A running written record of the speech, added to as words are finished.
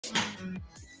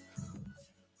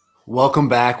Welcome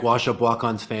back, Wash Up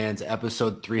Walk-Ons fans,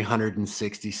 episode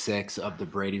 366 of the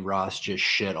Brady Ross Just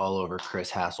Shit All Over Chris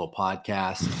Hassel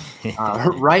podcast.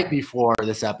 Right before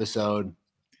this episode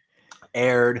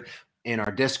aired in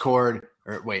our Discord,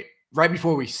 right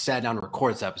before we sat down to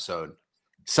record this episode,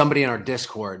 somebody in our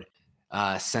Discord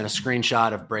sent a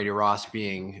screenshot of Brady Ross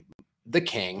being the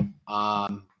king,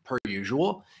 per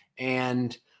usual,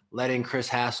 and letting Chris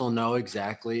Hassel know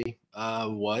exactly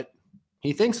what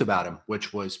he thinks about him,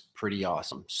 which was pretty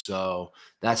awesome. So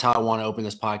that's how I want to open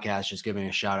this podcast, just giving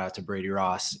a shout out to Brady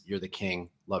Ross. You're the king.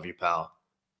 Love you, pal.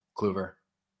 Kluver.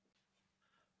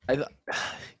 It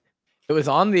was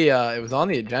on the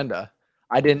agenda.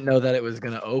 I didn't know that it was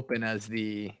going to open as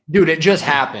the dude. It just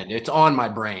happened. It's on my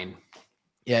brain.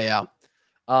 Yeah.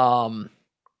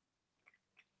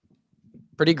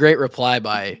 Pretty great reply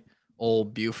by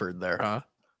old Buford there, huh?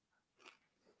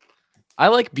 I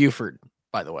like Buford,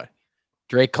 by the way.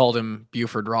 Drake called him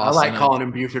Buford Ross. I like calling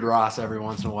him Buford Ross every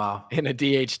once in a while. In a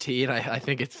DHT, and I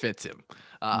think it fits him.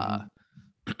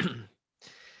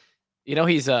 You know,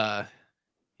 he's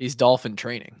dolphin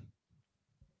training.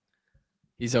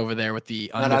 He's over there with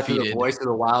the undefeated. The voice of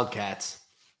the Wildcats.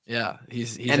 Yeah,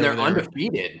 he's and they're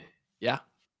undefeated. Yeah,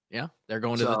 they're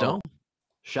going to the Dome.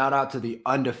 Shout out to the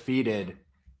undefeated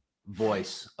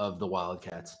voice of the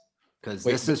Wildcats, because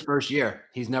this is his first year.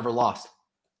 He's never lost.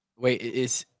 Wait,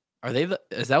 is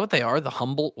that what they are? The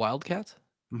Humboldt Wildcats?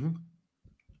 Mm-hmm.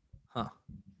 Huh.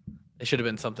 They should have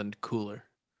been something cooler.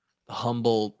 The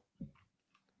Humboldt.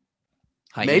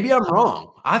 Maybe I'm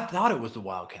wrong. I thought it was the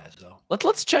Wildcats, though.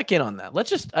 Let's check in on that.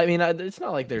 It's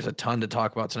not like there's a ton to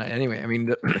talk about tonight. Anyway, I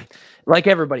mean, like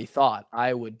everybody thought,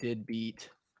 Iowa did beat.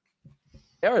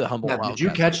 They are the Humboldt Wildcats. Did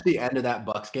you catch the end of that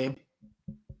Bucks game?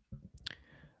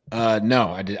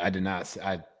 No, I did not.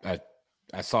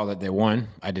 I saw that they won.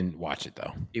 I didn't watch it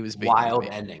though. It was wild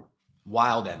ending.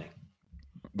 Wild ending.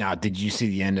 Now, did you see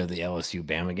the end of the LSU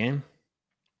Bama game?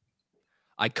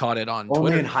 I caught it on Only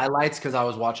Twitter. in highlights because I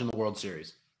was watching the World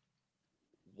Series.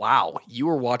 Wow, you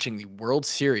were watching the World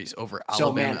Series over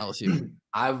Alabama LSU.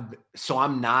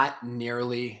 I'm not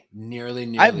nearly.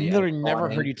 I've literally never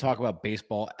heard you talk about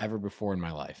baseball ever before in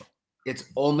my life. It's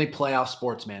only playoff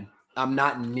sports, man. I'm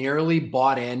not nearly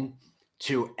bought in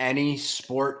to any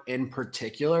sport in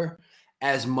particular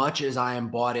as much as I am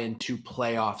bought into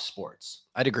playoff sports.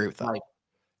 I'd agree with that. Like,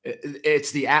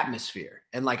 it's the atmosphere.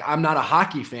 And like, I'm not a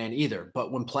hockey fan either,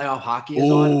 but when playoff hockey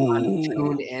is on, I'm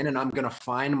tuned in and I'm going to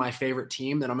find my favorite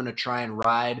team that I'm going to try and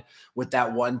ride with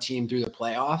that one team through the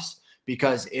playoffs,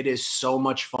 because it is so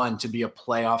much fun to be a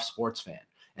playoff sports fan.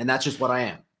 And that's just what I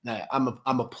am.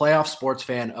 I'm a playoff sports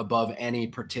fan above any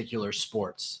particular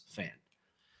sports fan.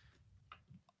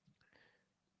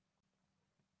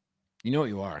 You know what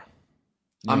you are.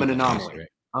 I'm an anomaly. Right?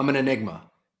 I'm an enigma.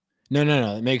 No.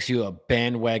 It makes you a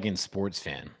bandwagon sports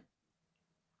fan.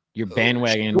 You're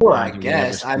bandwagon. Sure, I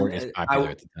guess. Is popular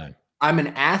at the time. I'm an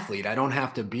athlete. I don't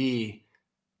have to be.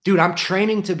 Dude, I'm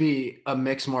training to be a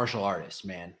mixed martial artist,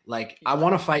 man. Like, I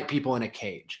want to fight people in a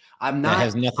cage. I'm not. That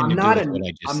has nothing to do with what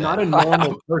I just said. I'm not a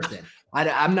normal person.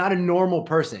 I'm not a normal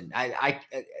person. I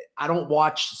don't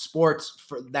watch sports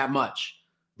for that much.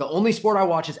 The only sport I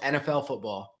watch is NFL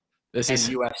football. This is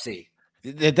UFC.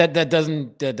 That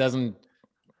doesn't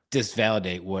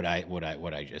disvalidate what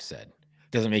I just said.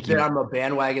 Doesn't make you. I'm a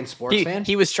bandwagon sports fan.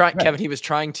 He was trying, right. Kevin. He was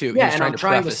trying to. Yeah, and I'm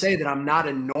trying to say that I'm not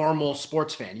a normal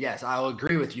sports fan. Yes, I'll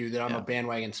agree with you that I'm a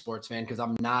bandwagon sports fan because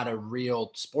I'm not a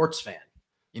real sports fan.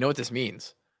 You know what this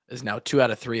means? Is now 2 out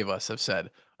of 3 of us have said,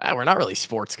 we're not really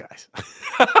sports guys.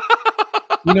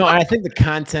 I think the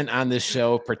content on this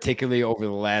show, particularly over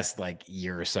the last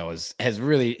year or so, has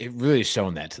really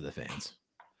shown that to the fans.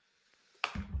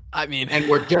 I mean, and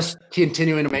we're just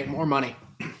continuing to make more money.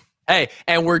 Hey,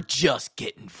 and we're just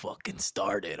getting fucking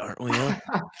started, aren't we?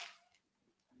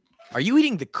 Are you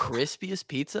eating the crispiest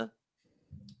pizza?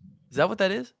 Is that what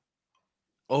that is?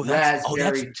 Oh, that's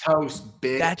toast,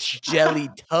 bitch. That's jelly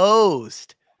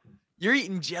toast. You're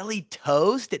eating jelly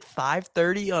toast at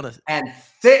 5:30 on and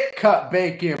thick cut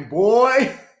bacon,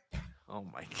 boy. Oh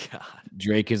my god.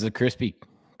 Drake is a crispy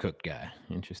cooked guy.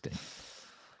 Interesting.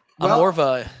 I'm more of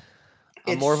a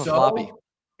floppy.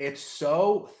 It's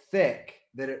so thick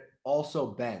that it also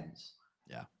bends.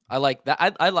 Yeah, I like that.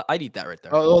 I'd eat that right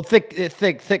there. Oh, well,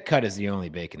 thick cut is the only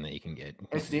bacon that you can get.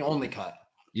 It's the only cut.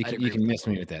 You can miss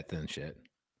me with that thin shit.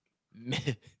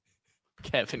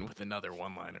 Kevin with another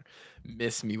one-liner.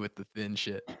 Miss me with the thin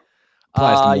shit.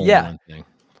 Welcome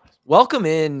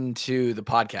into the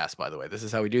podcast, by the way. This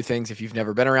is how we do things. If you've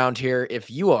never been around here, if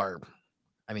you are,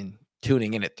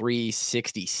 tuning in at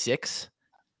 366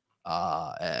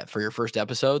 for your first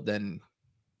episode, then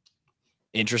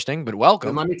Interesting, but And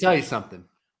welcome. let me tell you something.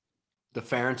 The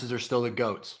Ferences are still the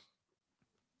GOATs.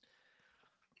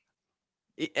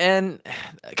 And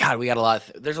God, we got a lot.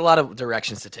 There's a lot of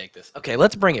directions to take this. Okay,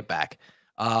 let's bring it back.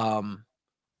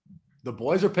 The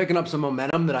boys are picking up some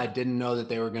momentum that I didn't know that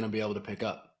they were going to be able to pick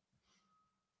up.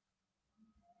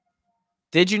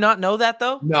 Did you not know that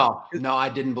though? No, I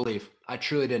didn't believe. I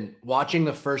truly didn't. Watching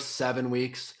the first 7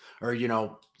 weeks, or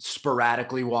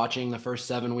sporadically watching the first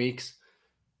 7 weeks,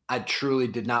 I truly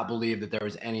did not believe that there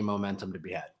was any momentum to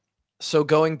be had. So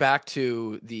going back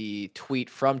to the tweet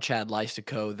from Chad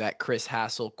Lystico that Chris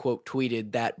Hassel quote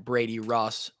tweeted that Brady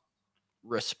Ross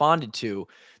responded to,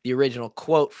 the original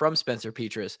quote from Spencer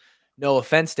Petras, no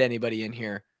offense to anybody in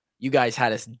here, you guys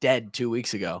had us dead 2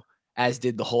 weeks ago, as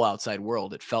did the whole outside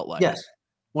world, it felt like. Yes,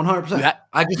 100%.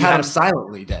 I just had him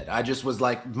silently dead. I just was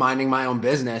like minding my own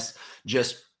business,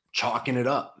 just chalking it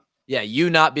up. Yeah,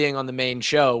 you not being on the main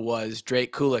show was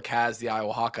Drake Kulik has the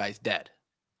Iowa Hawkeyes dead.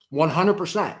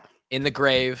 100%. In the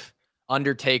grave,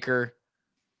 Undertaker,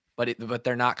 but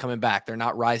they're not coming back. They're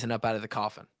not rising up out of the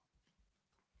coffin.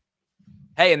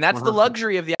 Hey, and that's 100%. The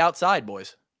luxury of the outside,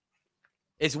 boys,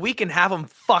 is we can have them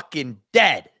fucking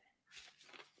dead.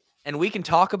 And we can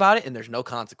talk about it, and there's no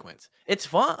consequence. It's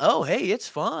fun. Oh, hey, it's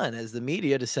fun as the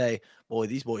media to say, boy,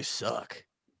 these boys suck.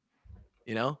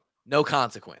 No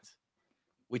consequence.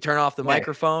 We turn off the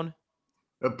microphone.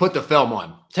 Put the film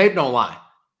on. Tape don't lie.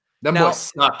 Them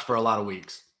boys sucked for a lot of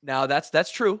weeks. Now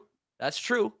that's true. That's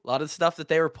true. A lot of the stuff that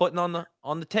they were putting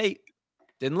on the tape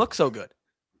didn't look so good.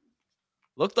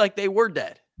 Looked like they were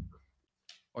dead.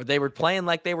 Or they were playing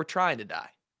like they were trying to die.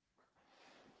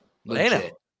 But they know.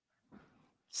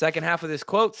 Second half of this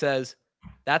quote says,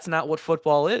 that's not what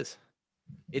football is.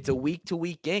 It's a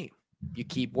week-to-week game. You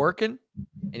keep working,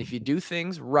 and if you do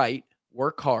things right,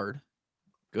 work hard,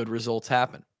 good results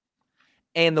happen.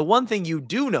 And the one thing you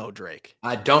do know, Drake.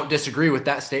 I don't disagree with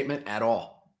that statement at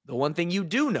all. The one thing you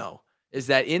do know is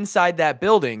that inside that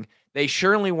building, they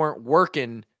surely weren't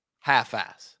working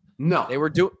half-ass. No.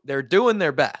 They're doing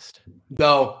their best.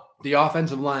 Though the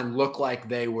offensive line looked like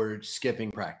they were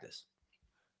skipping practice.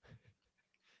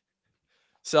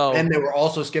 And they were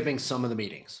also skipping some of the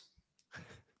meetings.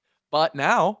 But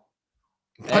now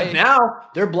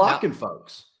they're blocking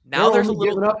folks. Now they're there's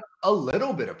giving up a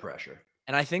little bit of pressure.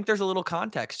 And I think there's a little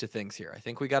context to things here. I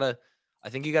think you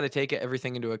gotta take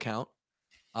everything into account.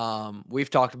 We've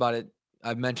talked about it.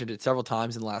 I've mentioned it several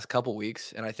times in the last couple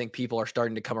weeks, and I think people are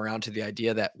starting to come around to the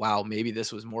idea that, wow, maybe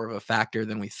this was more of a factor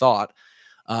than we thought.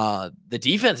 The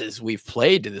defenses we've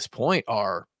played to this point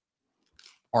are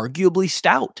arguably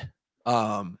stout.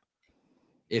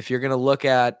 If you're going to look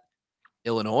at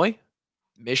Illinois,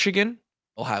 Michigan,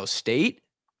 Ohio State,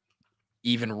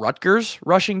 even Rutgers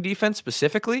rushing defense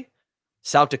specifically,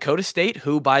 South Dakota State,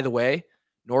 who, by the way,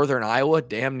 Northern Iowa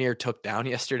damn near took down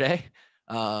yesterday.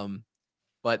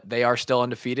 But they are still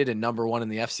undefeated and number 1 in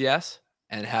the FCS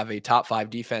and have a top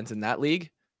 5 defense in that league.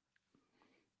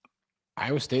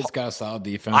 Iowa State's got a solid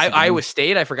defense. Iowa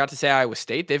State, I forgot to say Iowa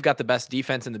State. They've got the best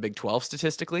defense in the Big 12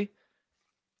 statistically.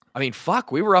 I mean,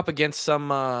 fuck, we were up against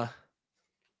some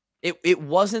it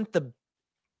wasn't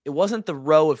the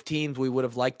row of teams we would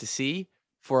have liked to see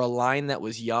for a line that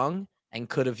was young and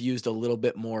could have used a little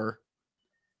bit more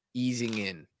easing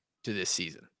in to this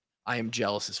season. I am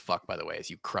jealous as fuck, by the way,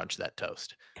 as you crunch that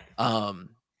toast. But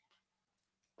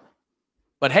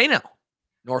hey, now,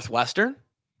 Northwestern,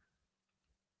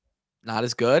 not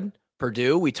as good.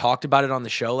 Purdue, we talked about it on the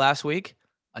show last week.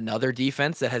 Another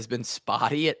defense that has been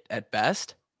spotty at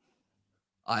best.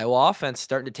 Iowa offense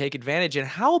starting to take advantage. And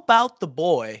how about the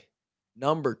boy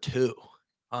number 2?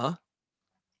 Huh?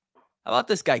 How about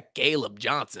this guy, Caleb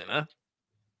Johnson, huh?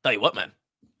 Tell you what, man.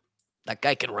 That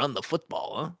guy can run the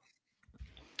football, huh?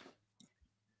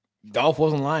 Dolph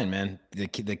wasn't lying, man. The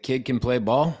kid can play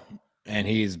ball, and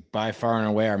he's by far and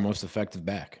away our most effective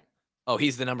back. Oh,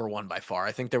 he's the number 1 by far.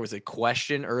 I think there was a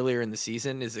question earlier in the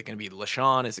season. Is it going to be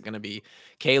LaShawn? Is it going to be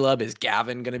Caleb? Is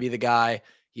Gavin going to be the guy?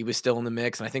 He was still in the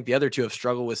mix, and I think the other two have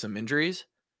struggled with some injuries.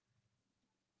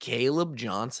 Caleb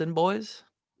Johnson, boys,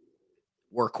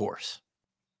 workhorse.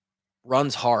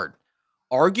 Runs hard.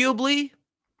 Arguably,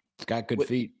 it's got good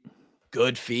feet.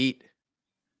 Good feet.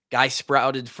 Guy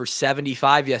sprouted for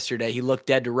 75 yesterday. He looked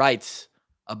dead to rights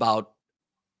about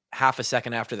half a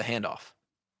second after the handoff.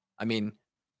 I mean,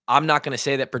 I'm not going to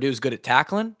say that Purdue's good at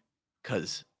tackling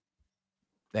because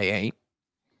they ain't.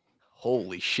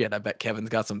 Holy shit, I bet Kevin's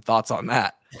got some thoughts on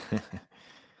that.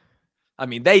 I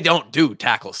mean, they don't do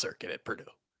tackle circuit at Purdue.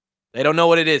 They don't know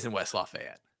what it is in West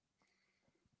Lafayette.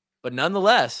 But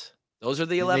nonetheless, Those are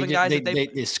the 11 guys that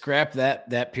they scrap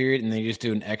that period and they just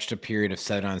do an extra period of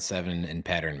 7-on-7 and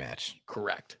pattern match.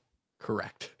 Correct.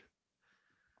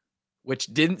 Which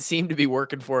didn't seem to be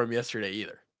working for him yesterday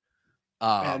either.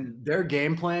 And their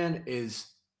game plan is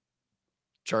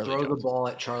throw the ball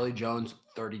at Charlie Jones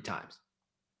 30 times.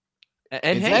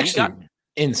 And it's actually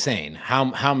insane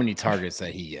how many targets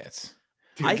that he gets.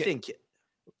 Dude, I think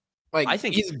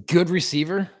he's a good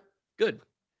receiver. Good.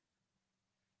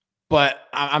 But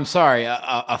I'm sorry,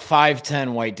 a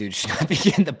 5'10" white dude should not be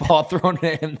getting the ball thrown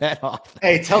at him that often.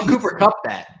 Hey, tell Cooper Kupp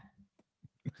that.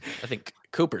 I think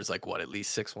Cooper's like what, at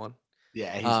least 6'1"?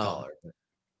 Yeah, he's taller.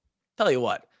 Tell you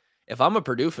what, if I'm a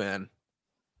Purdue fan,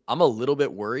 I'm a little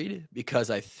bit worried because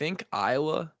I think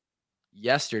Iowa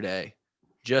yesterday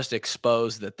just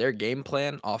exposed that their game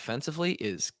plan offensively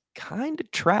is kind of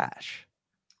trash.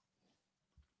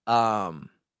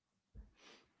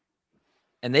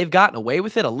 And they've gotten away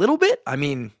with it a little bit. I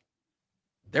mean,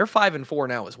 they're 5-4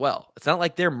 now as well. It's not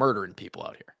like they're murdering people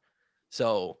out here.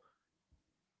 So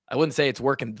I wouldn't say it's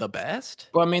working the best.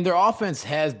 Well, I mean, their offense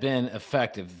has been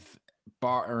effective,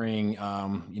 barring,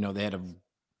 they had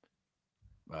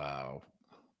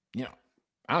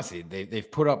honestly,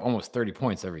 they've put up almost 30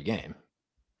 points every game.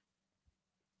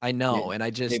 I know, and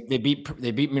they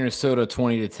beat Minnesota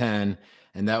 20-10,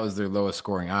 and that was their lowest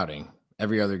scoring outing.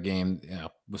 Every other game,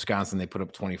 Wisconsin, they put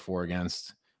up 24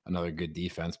 against another good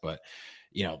defense, but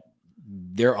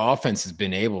their offense has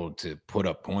been able to put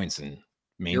up points and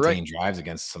maintain drives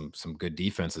against some good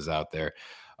defenses out there.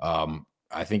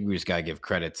 I think we just got to give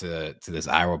credit to this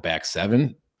Iowa back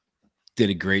seven.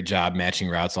 Did a great job matching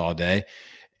routes all day.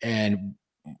 And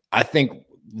I think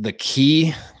the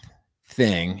key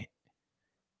thing,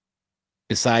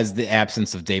 besides the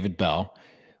absence of David Bell,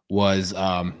 was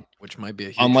which might be a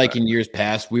huge unlike in years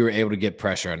past, we were able to get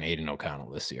pressure on Aiden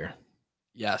O'Connell this year.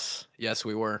 Yes,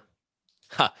 we were.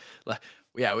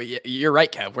 Yeah, you're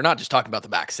right, Kev. We're not just talking about the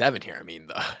back seven here. I mean,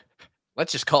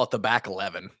 let's just call it the back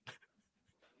 11.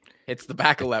 It's the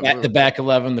back 11. The back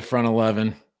 11, the front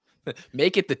 11.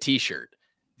 Make it the T-shirt.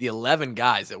 The 11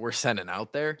 guys that we're sending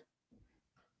out there.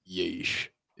 Yeesh.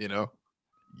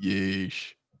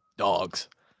 Yeesh. Dogs.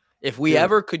 If we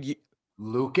ever could.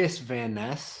 Lucas Van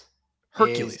Ness.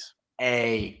 Hercules. Is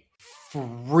a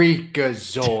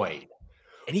freakazoid.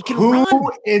 And he can run.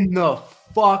 Who in the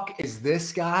fuck is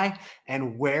this guy?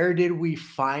 And where did we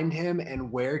find him? And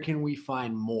where can we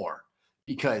find more?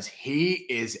 Because he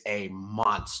is a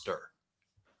monster.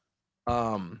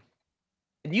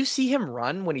 Did you see him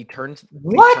run when he turns?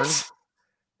 What?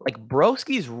 Like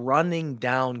Broski's running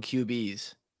down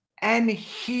QBs. And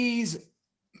he's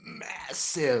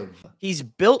massive. He's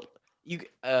built.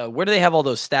 Where do they have all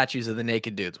those statues of the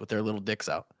naked dudes with their little dicks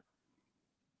out?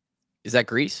 Is that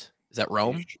Greece? Is that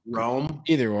Rome? Rome?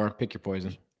 Either or. Pick your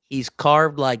poison. He's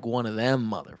carved like one of them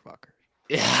motherfuckers.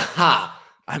 Yeah.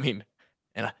 I mean,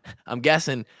 and I'm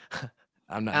guessing.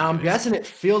 I'm guessing it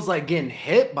feels like getting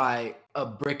hit by a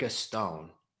brick of stone.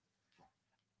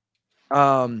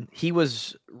 He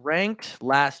was ranked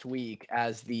last week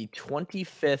as the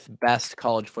 25th best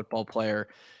college football player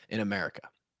in America.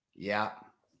 Yeah.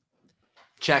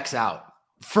 Checks out.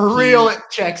 For real, it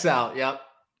checks out. Yep.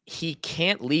 He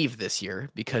can't leave this year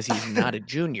because he's not a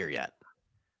junior yet.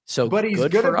 So, but he's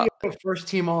going to be a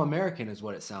first-team All-American is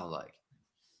what it sounds like.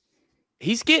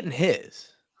 He's getting his.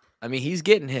 I mean, he's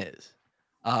getting his.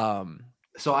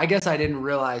 So I guess I didn't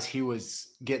realize he was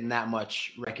getting that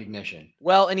much recognition.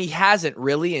 Well, and he hasn't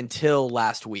really until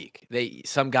last week.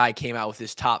 Some guy came out with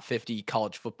his top 50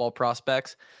 college football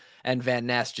prospects, and Van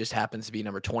Ness just happens to be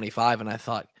number 25. And I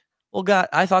thought, well, God,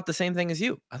 I thought the same thing as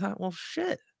you. I thought, well,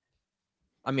 shit.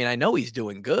 I mean, I know he's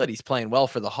doing good. He's playing well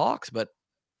for the Hawks, but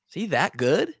is he that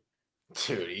good?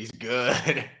 Dude, he's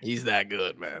good. He's that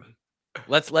good, man.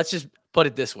 Let's just put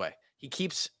it this way.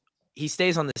 He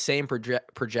stays on the same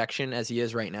projection as he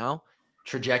is right now.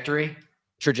 Trajectory.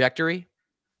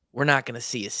 We're not going to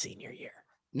see his senior year.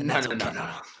 No.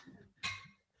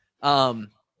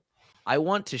 I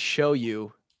want to show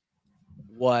you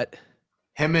what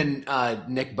him and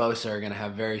Nick Bosa are going to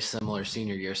have very similar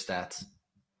senior year stats.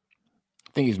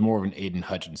 I think he's more of an Aiden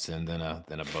Hutchinson than a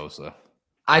Bosa.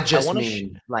 I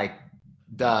mean, like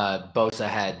the Bosa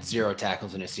had 0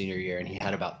 tackles in his senior year, and he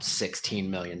had about $16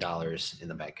 million in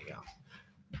the bank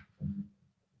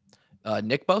account.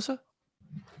 Nick Bosa?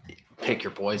 Pick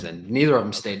your poison. Neither of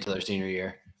them stayed till their senior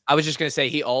year. I was just going to say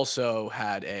he also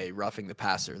had a roughing the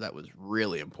passer that was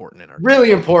really important in our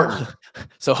really important.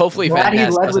 So hopefully Van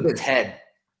Ness led with his head.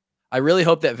 I really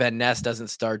hope that Van Ness doesn't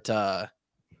start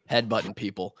headbutting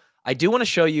people. I do want to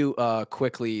show you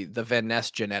quickly the Van Ness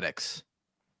genetics.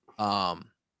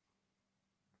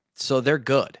 So they're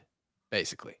good,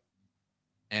 basically.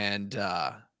 And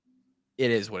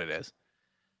it is what it is.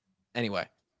 Anyway.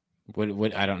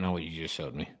 What I don't know what you just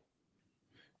showed me.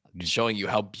 I'm showing you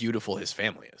how beautiful his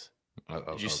family is.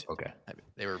 Okay.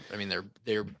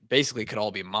 They're basically could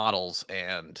all be models,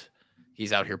 and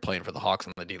he's out here playing for the Hawks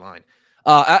on the D line.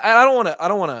 I don't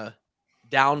want to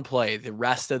downplay the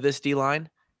rest of this D line.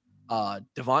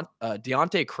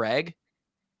 Deontay Craig,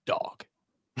 dog.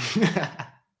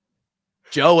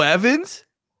 Joe Evans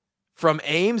from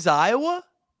Ames, Iowa,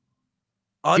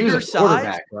 He was a undersized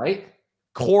quarterback, right?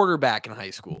 Quarterback in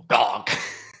high school.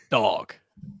 Dog.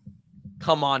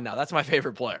 Come on now, that's my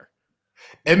favorite player.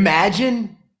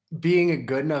 Imagine being a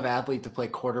good enough athlete to play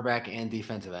quarterback and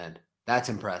defensive end. That's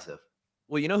impressive.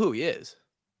 Well, you know who he is?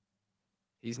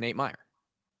 He's Nate Meyer.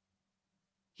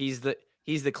 He's the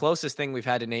closest thing we've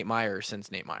had to Nate Meyer since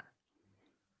Nate Meyer.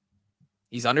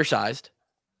 He's undersized,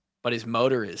 but his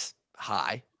motor is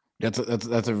high. That's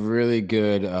a really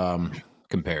good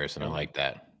comparison. I like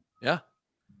that. Yeah.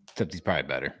 Except he's probably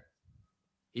better.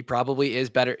 He probably is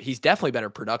better. He's definitely better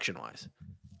production-wise.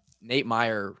 Nate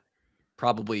Meyer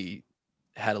probably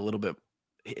had a little bit.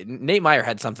 Nate Meyer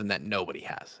had something that nobody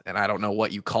has, and I don't know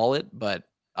what you call it, but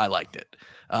I liked it.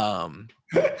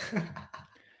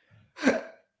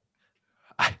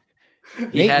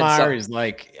 Nate Meyer is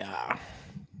like,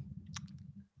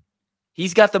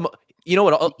 he's got the. You know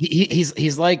what?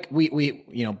 He's like we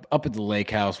up at the lake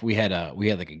house we had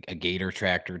like a gator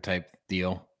tractor type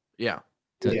deal. Yeah.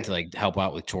 To like help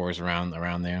out with chores around there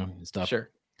and stuff. Sure.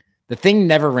 The thing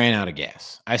never ran out of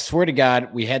gas. I swear to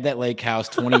God, we had that lake house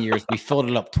 20 years. We filled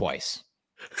it up twice.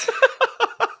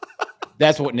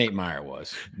 That's what Nate Meyer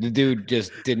was. The dude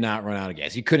just did not run out of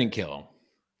gas. You couldn't kill him.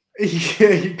 Yeah,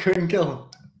 you couldn't kill him.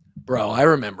 Bro, I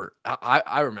remember.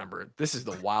 I remember. This is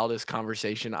the wildest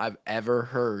conversation I've ever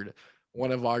heard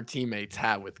one of our teammates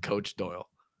have with Coach Doyle.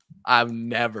 I've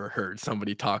never heard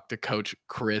somebody talk to Coach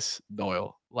Chris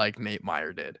Doyle like Nate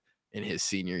Meyer did in his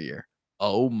senior year.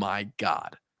 Oh my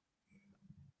God.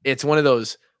 It's one of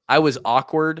those, I was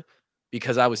awkward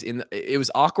because it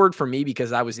was awkward for me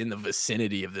because I was in the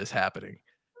vicinity of this happening.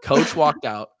 Coach walked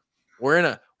out. We're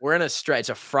in a stretch,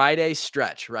 a Friday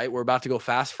stretch, right? We're about to go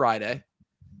Fast Friday.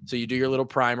 So you do your little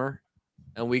primer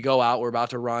and we go out. We're about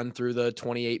to run through the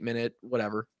 28-minute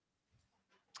whatever.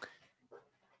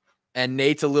 And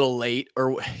Nate's a little late,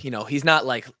 or, he's not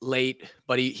like late,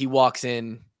 but he walks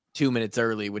in 2 minutes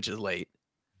early, which is late.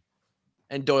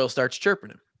 And Doyle starts chirping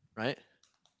him, right?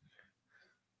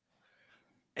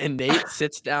 And Nate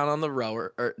sits down on the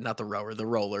rower, or not the rower, the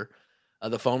roller,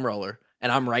 the foam roller.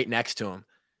 And I'm right next to him.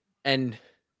 And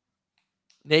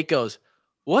Nate goes,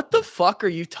 "What the fuck are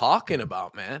you talking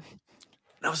about, man?"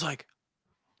 And I was like,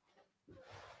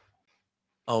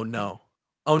 oh no,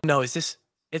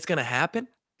 it's going to happen?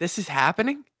 This is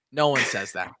happening? No one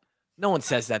says that. No one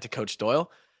says that to Coach Doyle.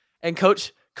 And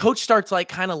Coach starts like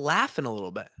kind of laughing a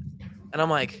little bit. And I'm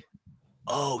like,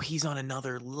 oh, he's on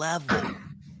another level.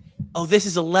 Oh, this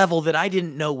is a level that I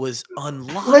didn't know was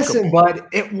unlockable. Listen, bud,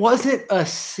 it wasn't a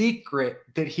secret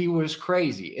that he was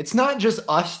crazy. It's not just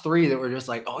us three that were just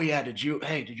like, oh yeah, did you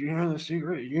know the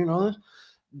secret? Did you know this?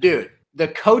 Dude, the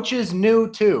coaches knew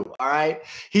too, all right?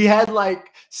 He had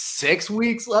like 6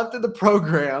 weeks left of the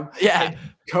program. Yeah.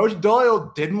 Coach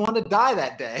Doyle didn't want to die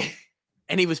that day.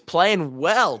 And he was playing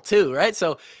well too, right?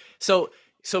 So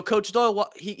Coach Doyle,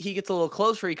 he gets a little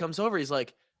closer. He comes over. He's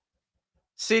like,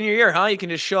 "Senior year, huh? You can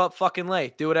just show up fucking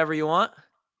late, do whatever you want."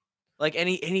 Like, and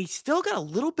he still got a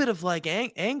little bit of like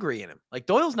angry in him. Like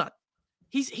Doyle's not,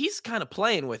 he's kind of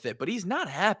playing with it, but he's not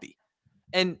happy.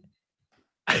 And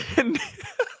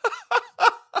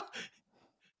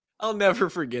I'll never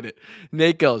forget it.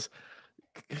 Nate goes,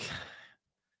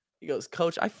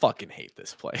 "Coach, I fucking hate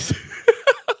this place."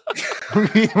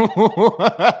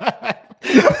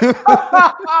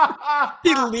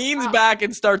 He leans back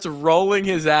and starts rolling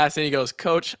his ass, and he goes,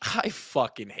 "Coach, I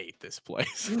fucking hate this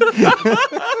place."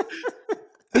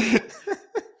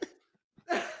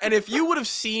 And if you would have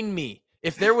seen me,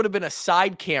 if there would have been a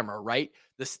side camera, right?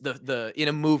 The in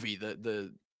a movie,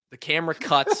 the camera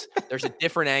cuts, there's a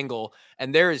different angle,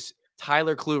 and there is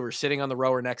Tyler Kluver sitting on the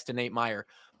rower next to Nate Meyer.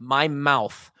 My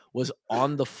mouth was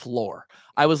on the floor.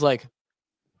 I was like,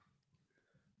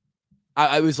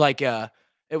 it was like a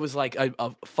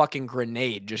fucking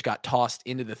grenade just got tossed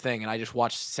into the thing, and I just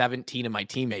watched 17 of my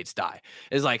teammates die.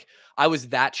 It's like I was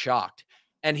that shocked.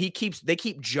 And they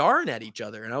keep jarring at each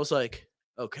other, and I was like,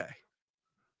 okay,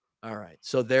 all right.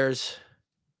 So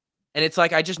and it's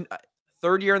like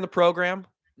third year in the program.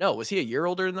 No, was he a year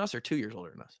older than us or 2 years older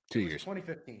than us? 2 years.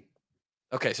 2015.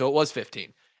 Okay, so it was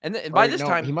 15. And by this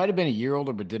time, he might have been a year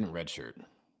older, but didn't redshirt.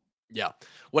 Yeah,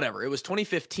 whatever. It was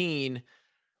 2015.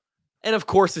 And of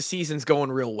course, the season's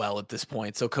going real well at this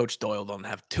point. So Coach Doyle don't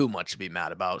have too much to be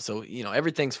mad about. So,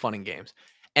 everything's fun and games.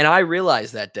 And I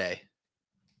realized that day,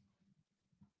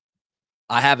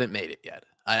 I haven't made it yet.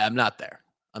 I'm not there.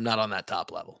 I'm not on that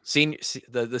top level.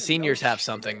 The seniors have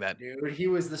something that, dude, he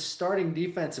was the starting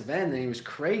defensive end and he was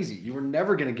crazy. You were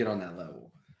never going to get on that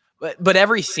level. But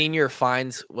every senior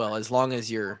finds, well, as long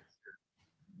as you're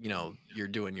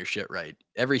doing your shit right,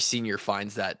 every senior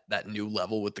finds that new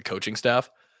level with the coaching staff.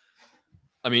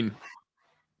 I mean,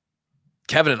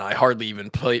 Kevin and I hardly even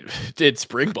did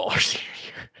spring ball our senior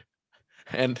year.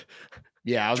 And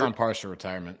yeah, I was on partial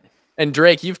retirement. And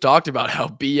Drake, you've talked about how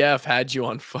BF had you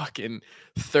on fucking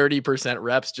 30%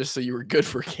 reps just so you were good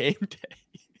for game day.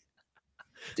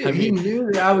 Dude, he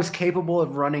knew that I was capable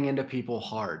of running into people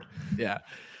hard. Yeah.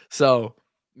 So,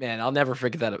 man, I'll never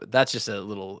forget that. That's just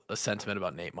a sentiment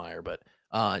about Nate Meyer. But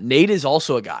Nate is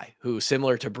also a guy who,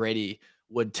 similar to Brady,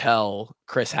 would tell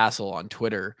Chris Hassel on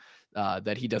Twitter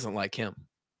that he doesn't like him.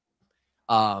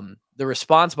 The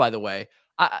response, by the way,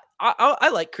 I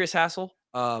like Chris Hassel.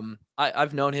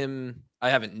 I've known him. I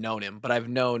haven't known him, but I've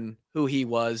known who he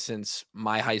was since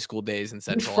my high school days in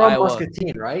Central Iowa. He's from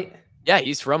Muscatine, right? Yeah,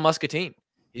 he's from Muscatine.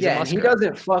 He's and he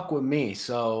doesn't fuck with me.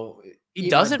 So he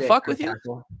doesn't fuck with you?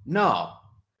 No.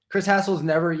 Chris Hassel's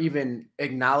never even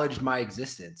acknowledged my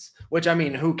existence, which, I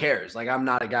mean, who cares? Like, I'm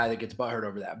not a guy that gets butthurt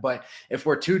over that. But if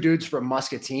we're two dudes from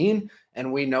Muscatine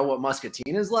and we know what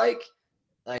Muscatine is like,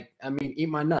 I mean, eat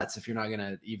my nuts if you're not going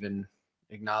to even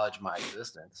acknowledge my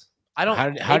existence. I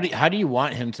don't. How do you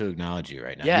want him to acknowledge you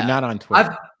right now? Yeah. You're not on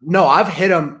Twitter. I've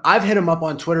hit him up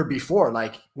on Twitter before,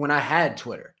 like when I had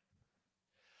Twitter.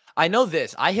 I know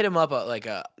this. I hit him up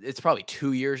it's probably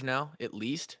 2 years now, at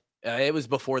least. It was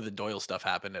before the Doyle stuff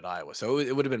happened at Iowa, so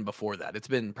it would have been before that. It's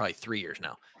been probably 3 years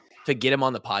now to get him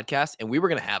on the podcast, and we were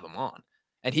going to have him on,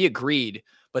 and he agreed.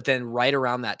 But then right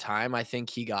around that time, I think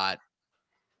he got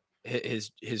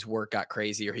his work got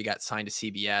crazy, or he got signed to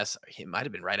CBS. It might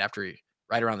have been right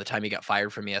around the time he got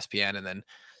fired from ESPN and then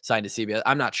signed to CBS.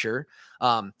 I'm not sure.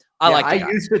 I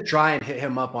used to try and hit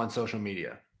him up on social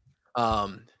media.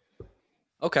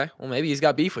 Okay. Well, maybe he's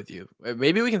got beef with you.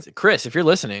 Maybe we can, Chris, if you're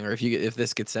listening, or if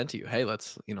this gets sent to you, hey,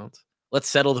 let's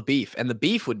settle the beef. And the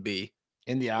beef would be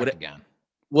in the octagon.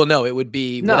 Well, no, it would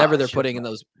be whatever they're putting in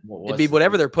those. It'd be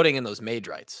whatever they're putting in those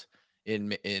Maidrites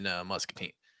in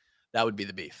Muscatine. That would be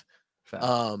the beef.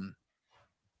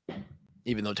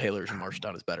 Even though Taylor's and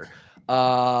Marshtown is better.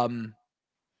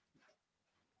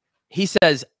 He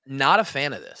says, not a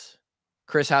fan of this.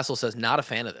 Chris Hassel says, not a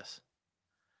fan of this.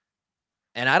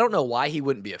 And I don't know why he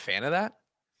wouldn't be a fan of that.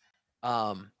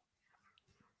 I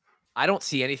don't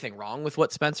see anything wrong with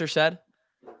what Spencer said,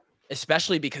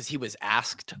 especially because he was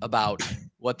asked about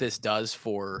what this does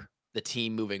for the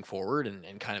team moving forward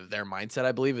and kind of their mindset,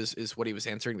 I believe is what he was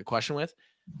answering the question with.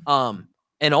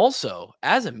 And also,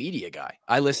 as a media guy,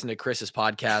 I listen to Chris's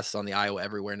podcasts on the Iowa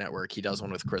Everywhere Network. He does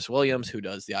one with Chris Williams, who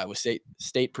does the Iowa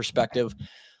State perspective,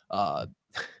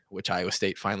 which Iowa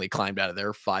State finally climbed out of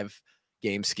their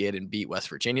 5-game skid and beat West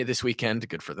Virginia this weekend.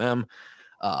 Good for them.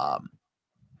 And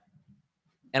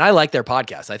I like their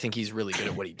podcast. I think he's really good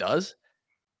at what he does.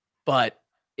 But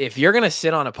if you're going to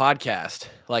sit on a podcast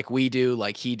like we do,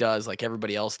 like he does, like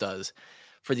everybody else does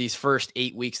for these first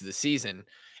 8 weeks of the season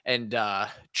and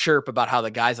chirp about how the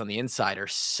guys on the inside are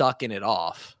sucking it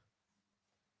off,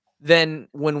 then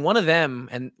when one of them,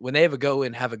 and when they have a go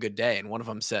and have a good day, and one of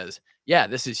them says, yeah,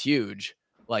 this is huge.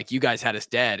 Like, you guys had us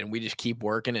dead and we just keep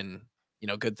working and,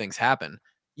 good things happen.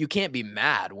 You can't be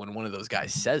mad when one of those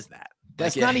guys says that.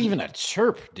 That's not even a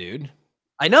chirp, dude.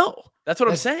 I know. That's what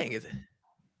I'm saying.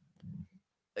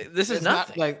 This is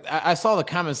nothing. I saw the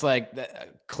comments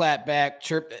clap back,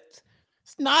 chirp. It's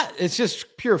not. It's just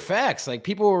pure facts. Like,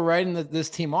 people were writing this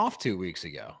team off 2 weeks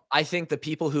ago. I think the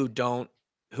people who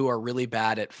are really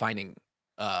bad at finding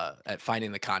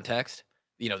the context,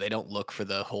 they don't look for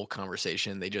the whole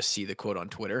conversation. They just see the quote on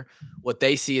Twitter. What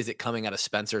they see is it coming out of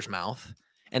Spencer's mouth,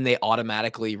 and they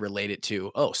automatically relate it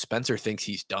to, oh, Spencer thinks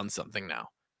he's done something now,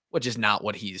 which is not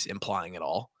what he's implying at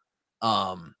all.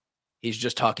 He's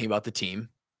just talking about the team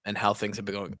and how things have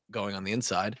been going on the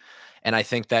inside. And I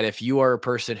think that if you are a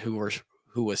person who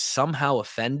was somehow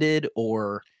offended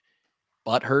or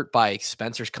butthurt by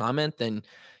Spencer's comment, then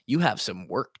you have some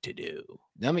work to do.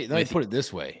 Let me put it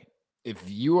this way. If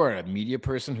you are a media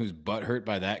person who's butthurt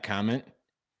by that comment,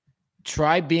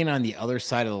 try being on the other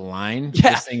side of the line,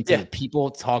 listening to the people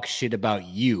talk shit about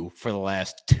you for the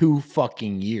last 2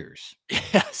 fucking years.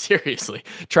 Yeah, seriously.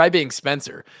 Try being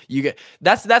Spencer.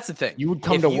 That's the thing. You would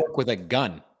come to work with a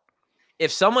gun.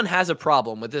 If someone has a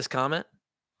problem with this comment,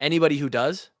 anybody who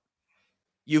does,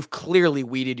 you've clearly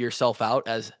weeded yourself out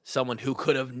as someone who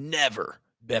could have never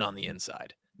been on the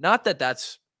inside. Not that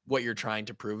that's what you're trying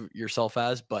to prove yourself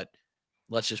as, but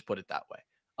let's just put it that way.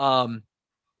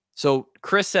 So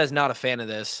Chris says not a fan of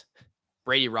this.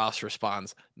 Brady Ross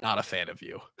responds, not a fan of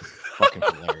you. Fucking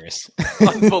hilarious.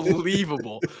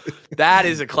 Unbelievable. That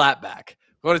is a clapback.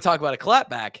 We're going to talk about a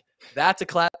clapback. That's a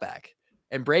clapback.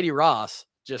 And Brady Ross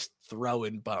just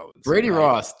throwing bones. Brady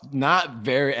Ross, not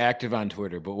very active on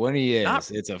Twitter, but when he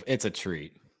is, it's a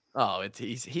treat. Oh,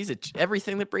 he's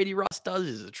everything that Brady Ross does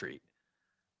is a treat.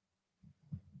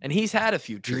 And he's had a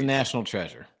few treats. He's a national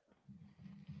treasure.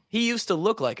 He used to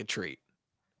look like a treat.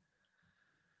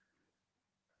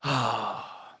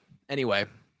 Anyway,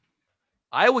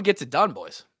 Iowa gets it done,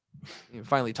 boys. We can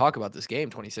finally talk about this game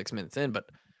 26 minutes in, but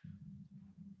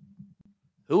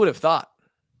who would have thought?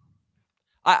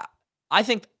 I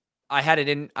think I had it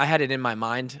in my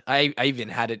mind. I even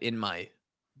had it in my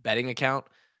betting account.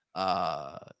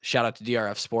 Shout out to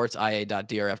DRF Sports,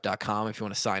 ia.drf.com if you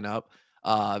want to sign up.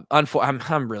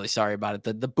 I'm really sorry about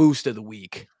it. The boost of the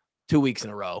week, 2 weeks in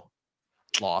a row,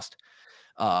 lost.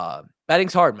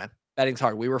 Betting's hard, man. Betting's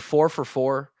hard. We were 4 for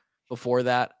 4 before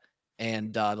that,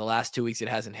 and the last 2 weeks it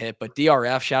hasn't hit. But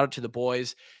DRF, shout out to the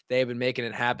boys. They have been making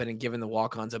it happen and giving the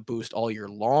walk-ons a boost all year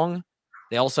long.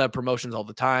 They also have promotions all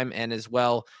the time, and as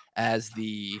well as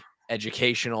the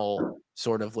educational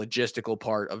sort of logistical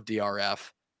part of DRF.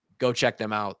 Go check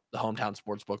them out, the Hometown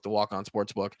Sportsbook, the Walk-On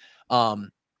Sportsbook.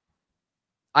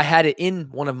 I had it in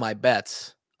one of my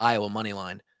bets, Iowa money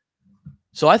line.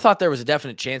 So I thought there was a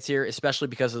definite chance here, especially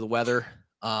because of the weather.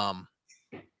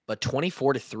 But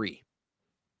 24-3.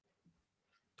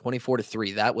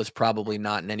 24-3. That was probably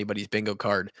not in anybody's bingo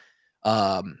card.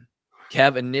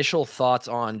 Kev, initial thoughts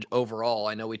on overall.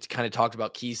 I know we kind of talked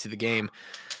about keys to the game.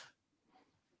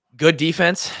 Good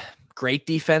defense, great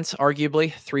defense,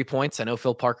 arguably 3 points. I know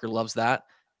Phil Parker loves that.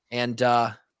 And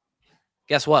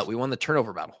guess what? We won the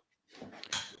turnover battle.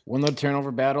 Won the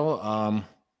turnover battle.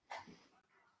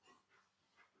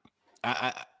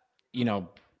 I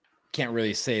can't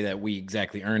really say that we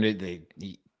exactly earned it.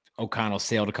 O'Connell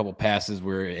sailed a couple passes.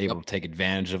 We were able to take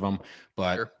advantage of them.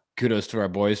 But kudos to our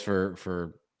boys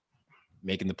for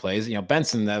making the plays.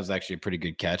 Benson, that was actually a pretty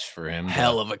good catch for him.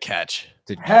 Hell of a catch.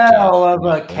 Hell of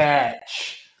a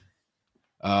catch.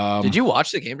 Did you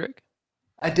watch the game, Drake?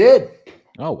 I did.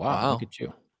 Oh, wow. Look at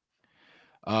you.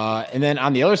 And then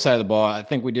on the other side of the ball, I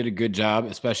think we did a good job,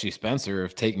 especially Spencer,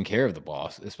 of taking care of the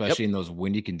ball, especially in those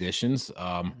windy conditions.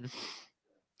 Of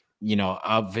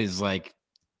his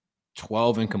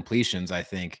 12 incompletions, I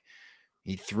think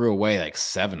he threw away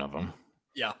 7 of them.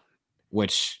 Yeah.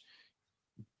 Which,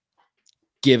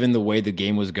 given the way the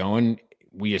game was going,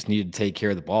 we just needed to take care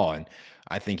of the ball. And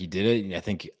I think he did it. And I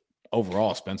think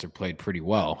overall Spencer played pretty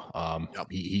well.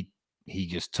 He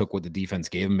just took what the defense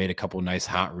gave him, made a couple of nice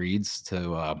hot reads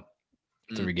to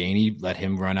Reganey, let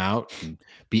him run out and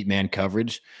beat man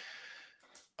coverage.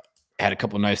 Had a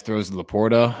couple of nice throws to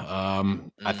Laporta.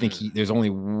 I think there's only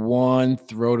one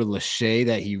throw to Lachey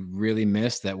that he really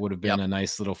missed. That would have been a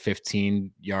nice little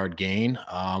 15-yard gain.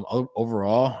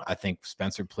 Overall, I think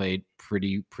Spencer played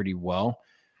pretty well.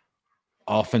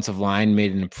 Offensive line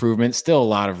made an improvement. Still a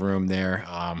lot of room there.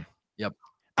 I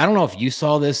don't know if you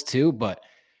saw this too, but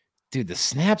dude, the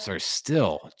snaps are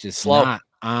still just slow. Not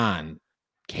on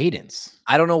cadence.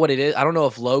 I don't know what it is. I don't know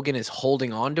if Logan is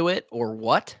holding on to it or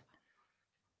what.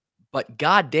 But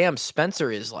goddamn,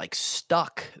 Spencer is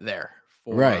stuck there.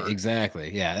 Right,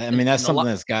 exactly. Yeah, I mean that's something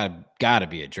that's got to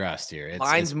be addressed here.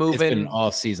 It's moving. It's been an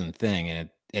all-season thing, and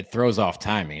it throws off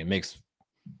timing. It makes,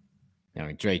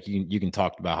 Drake, you can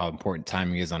talk about how important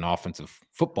timing is on offensive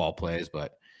football plays,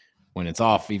 but when it's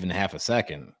off even half a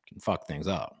second, it can fuck things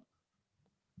up.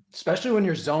 Especially when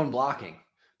you're zone blocking,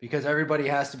 because everybody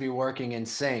has to be working in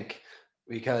sync,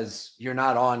 because you're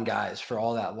not on guys for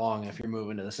all that long if you're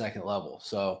moving to the second level.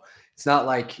 So it's not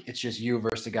like it's just you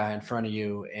versus the guy in front of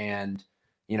you. And,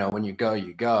 when you go,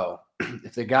 you go.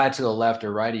 If the guy to the left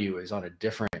or right of you is on a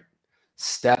different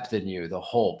step than you, the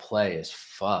whole play is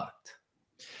fucked.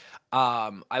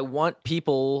 I want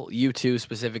people, you two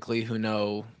specifically, who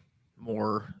know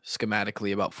more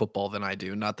schematically about football than I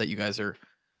do. Not that you guys are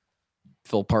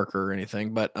Phil Parker or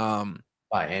anything, but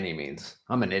by any means,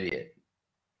 I'm an idiot.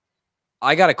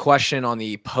 I got a question on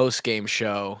the post-game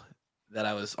show that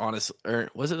I was honest, or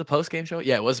was it the post-game show?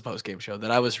 Yeah, it was a post-game show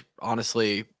that I was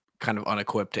honestly kind of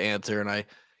unequipped to answer, and I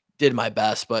did my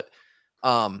best. But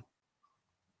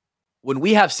when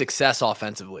we have success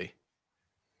offensively,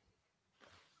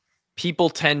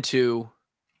 people tend to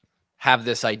have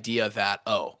this idea that,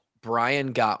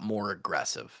 Brian got more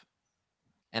aggressive.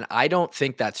 And I don't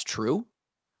think that's true.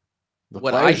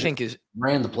 what I think is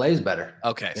ran the plays better.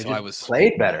 Okay, They so just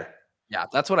played better. Yeah,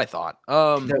 that's what I thought.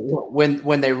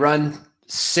 When they run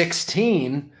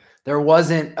 16, there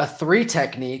wasn't a 3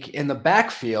 technique in the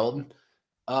backfield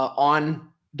on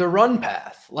the run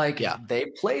path. Like they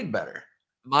played better.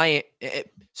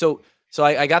 So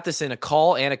I got this in a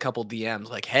call and a couple DMs.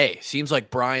 Like, hey, seems like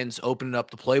Brian's opening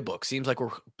up the playbook. Seems like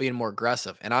we're being more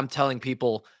aggressive. And I'm telling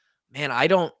people, man, I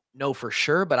don't know for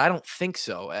sure, but I don't think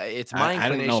so. It's my inclination. I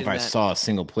don't know if I saw a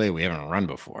single play we haven't run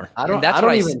before. I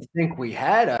don't even think we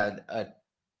had a.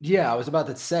 Yeah, I was about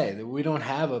to say that we don't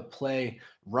have a play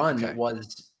run that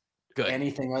was good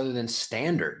anything other than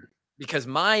standard. Because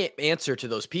my answer to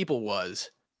those people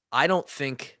was, I don't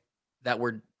think that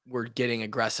we're getting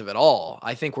aggressive at all.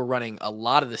 I think we're running a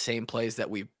lot of the same plays that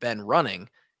we've been running.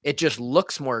 It just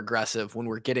looks more aggressive when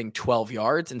we're getting 12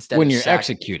 yards instead when of you're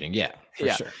executing. Yeah, for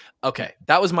sure. Okay,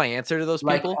 that was my answer to those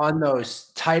people. Like on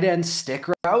those tight end stick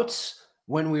routes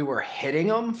when we were hitting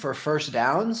them for first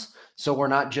downs. So we're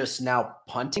not just now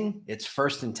punting. It's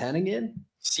 1st and 10 again.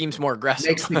 Seems more aggressive.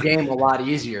 Makes the game a lot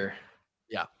easier.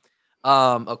 Yeah.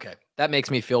 Okay. That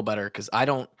makes me feel better because I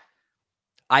don't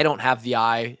have the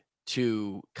eye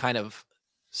to kind of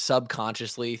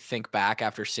subconsciously think back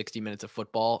after 60 minutes of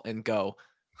football and go,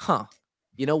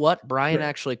 you know what? Brian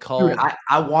actually called. Dude,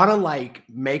 I want to like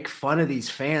make fun of these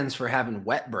fans for having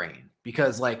wet brain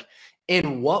because like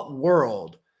in what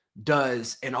world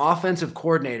does an offensive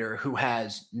coordinator who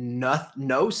has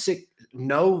no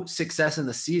success in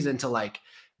the season to like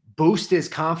boost his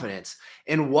confidence,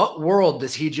 in what world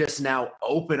does he just now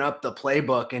open up the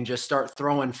playbook and just start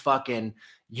throwing fucking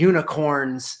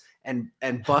unicorns and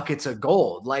buckets of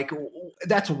gold? Like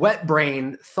that's wet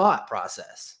brain thought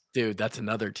process. Dude, that's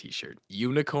another t-shirt.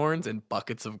 Unicorns and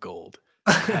buckets of gold.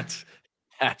 That's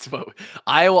what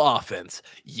Iowa offense.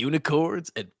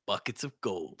 Unicorns and buckets of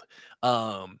gold.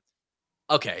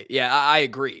 Okay. Yeah, I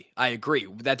agree.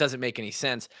 That doesn't make any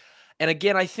sense. And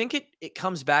again, I think it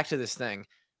comes back to this thing.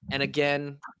 And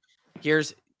again,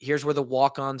 here's where the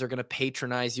walk-ons are going to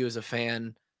patronize you as a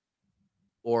fan.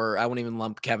 Or I won't even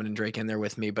lump Kevin and Drake in there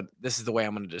with me, but this is the way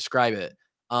I'm going to describe it.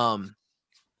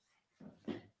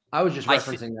 I was just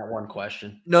referencing that one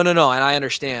question. No. And I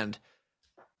understand.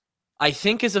 I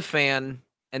think as a fan,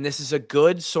 and this is a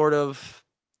good sort of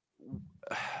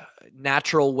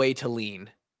natural way to lean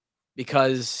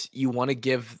because you want to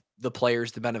give the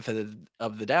players the benefit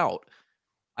of the doubt.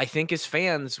 I think as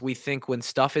fans, we think when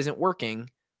stuff isn't working,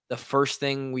 the first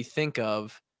thing we think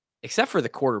of, except for the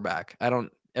quarterback,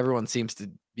 everyone seems to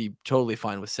be totally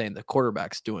fine with saying the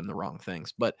quarterback's doing the wrong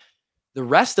things, but the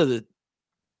rest of the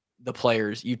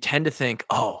players, you tend to think,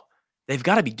 oh, they've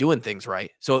got to be doing things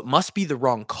right. So it must be the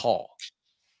wrong call.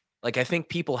 Like, I think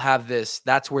people have this,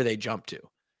 that's where they jump to.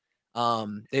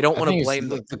 They don't want to blame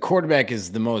the quarterback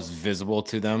is the most visible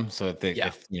to them. So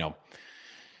if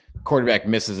quarterback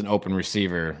misses an open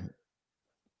receiver,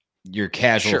 your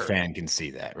casual fan can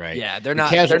see that, right? Yeah,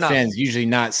 casual fans usually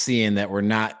not seeing that we're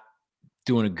not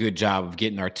doing a good job of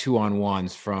getting our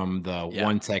 2-on-1s from the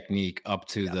one technique up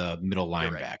to the middle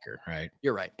linebacker, right?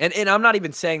 You're right. And I'm not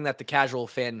even saying that the casual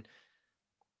fan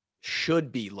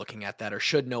should be looking at that or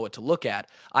should know what to look at.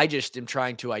 I just am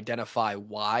trying to identify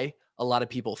why a lot of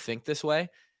people think this way.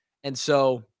 And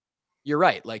so you're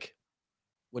right. Like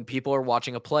when people are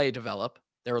watching a play develop,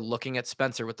 they're looking at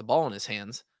Spencer with the ball in his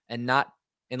hands and not,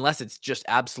 unless it's just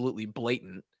absolutely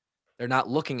blatant, they're not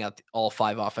looking at all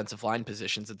 5 offensive line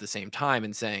positions at the same time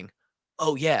and saying,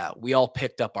 oh yeah, we all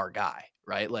picked up our guy,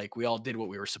 right? Like we all did what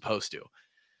we were supposed to.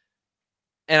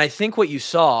 And I think what you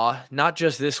saw, not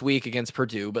just this week against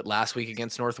Purdue, but last week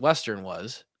against Northwestern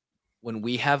was when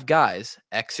we have guys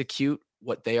execute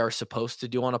what they are supposed to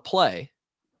do on a play,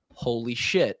 holy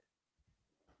shit,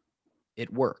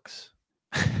 it works.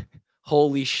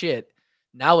 Holy shit.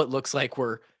 Now it looks like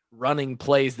we're running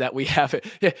plays that we haven't.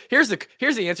 Here's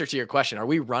the answer to your question. Are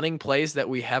we running plays that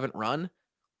we haven't run?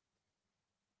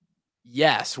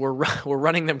 Yes, we're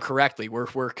running them correctly.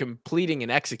 We're completing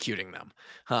and executing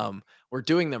them. We're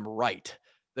doing them right.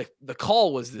 The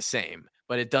call was the same,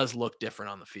 but it does look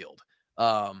different on the field.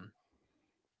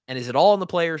 And is it all in the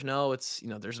players? No, it's,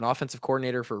 there's an offensive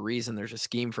coordinator for a reason. There's a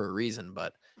scheme for a reason,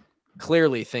 but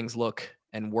clearly things look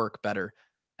and work better.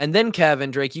 And then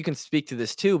Kevin, Drake, you can speak to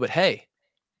this too, but hey,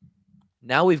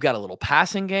 now we've got a little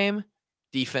passing game.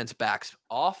 Defense backs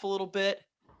off a little bit.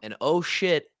 And oh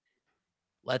shit,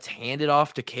 let's hand it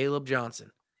off to Caleb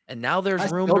Johnson. And now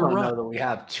there's room to run. I don't know that we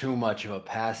have too much of a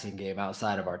passing game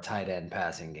outside of our tight end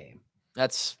passing game.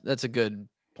 That's a good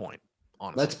point,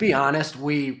 honestly. Let's be honest.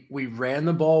 We ran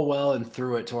the ball well and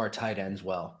threw it to our tight ends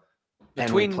well.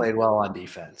 And we played well on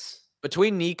defense.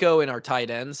 Between Nico and our tight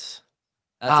ends,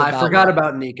 I forgot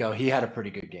about Nico. He had a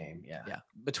pretty good game. Yeah.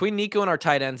 Between Nico and our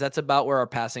tight ends, that's about where our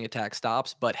passing attack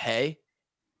stops. But hey,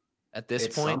 at this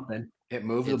point, something. It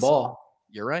moved the ball.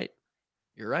 You're right.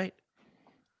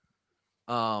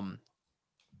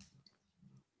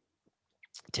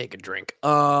 Take a drink.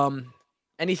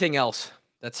 Anything else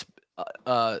that's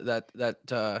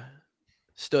that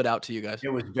stood out to you guys?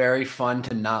 It was very fun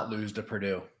to not lose to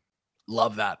Purdue.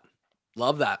 Love that.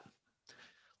 Love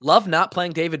not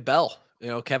playing David Bell.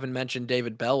 Kevin mentioned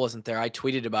David Bell wasn't there. I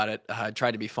tweeted about it. I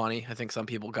tried to be funny. I think some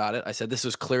people got it. I said this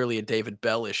was clearly a David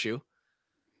Bell issue.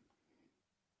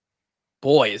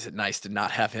 Boy, is it nice to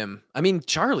not have him. I mean,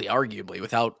 Charlie, arguably,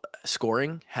 without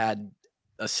scoring, had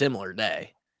a similar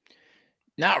day.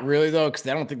 Not really, though, because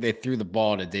I don't think they threw the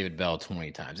ball to David Bell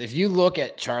 20 times. If you look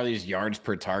at Charlie's yards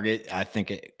per target, I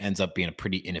think it ends up being a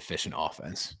pretty inefficient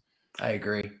offense. I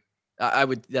agree. I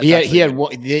would.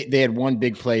 They had one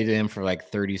big play to him for like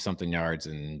 30-something yards,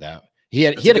 and he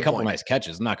had a couple nice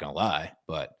catches. I'm not gonna lie,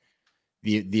 but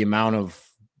the amount of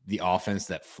the offense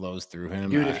that flows through him,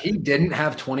 dude. If he didn't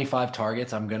have 25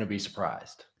 targets, I'm gonna be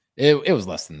surprised. It was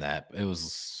less than that. It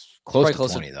was close to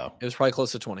 20, though. It was probably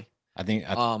close to 20. I think.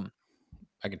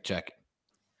 I could check.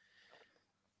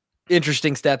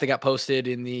 Interesting stat that got posted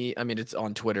it's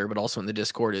on Twitter, but also in the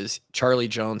Discord is Charlie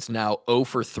Jones now 0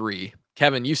 for 3.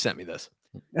 Kevin, you sent me this.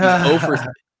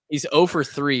 He's 0 for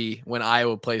 3 when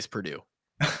Iowa plays Purdue,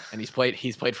 and he's played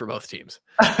for both teams.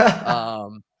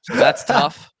 So that's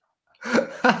tough.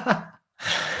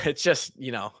 It's just,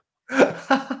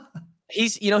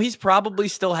 he's probably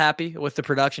still happy with the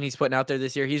production he's putting out there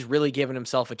this year. He's really given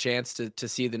himself a chance to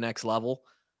see the next level.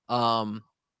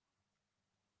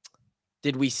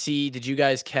 Did you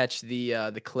guys catch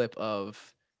the clip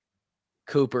of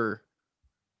Cooper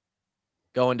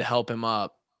going to help him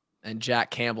up and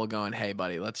Jack Campbell going, "Hey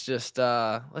buddy, let's just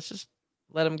let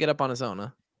him get up on his own," huh?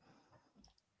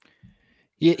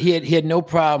 He had no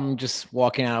problem just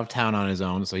walking out of town on his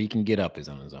own, so he can get up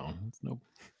on his own.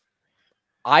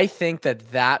 I think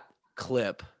that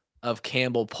clip of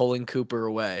Campbell pulling Cooper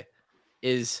away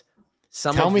is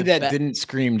Tell me that didn't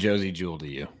scream Josie Jewell to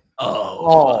you.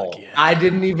 Oh yeah. I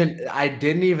didn't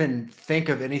even think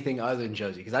of anything other than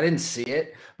Josie because I didn't see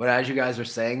it. But as you guys are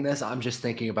saying this, I'm just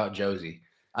thinking about Josie.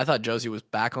 I thought Josie was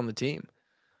back on the team.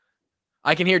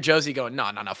 I can hear Josie going,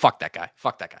 no, fuck that guy.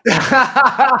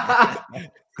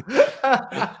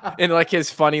 In like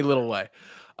his funny little way.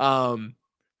 I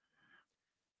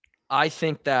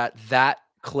think that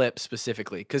clip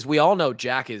specifically, because we all know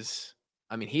Jack he is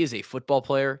a football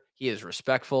player. He is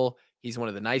respectful. He's one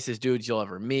of the nicest dudes you'll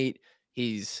ever meet.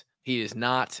 He is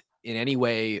not in any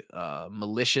way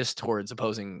malicious towards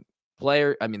opposing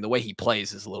player. I mean, the way he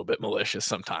plays is a little bit malicious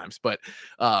sometimes, but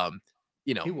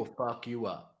he will fuck you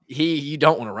up. You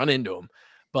don't want to run into him.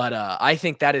 But I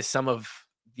think that is some of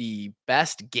the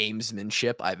best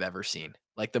gamesmanship I've ever seen.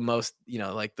 Like the most,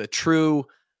 like the true,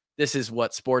 this is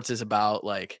what sports is about.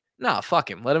 Like, nah,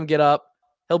 fuck him. Let him get up.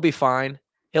 He'll be fine.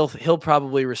 He'll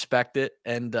probably respect it.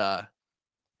 And this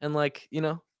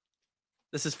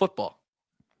is football.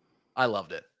 I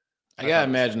loved it. I gotta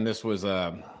imagine this was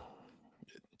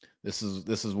this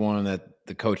is one that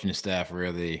the coaching staff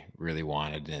really, really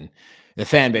wanted, and the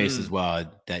fan base as well,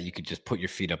 that you could just put your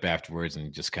feet up afterwards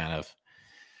and just kind of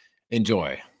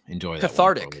enjoy that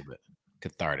cathartic. A little bit.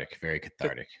 Cathartic, very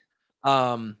cathartic.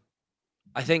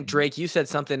 I think Drake, you said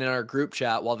something in our group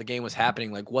chat while the game was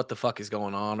happening, like what the fuck is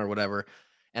going on or whatever.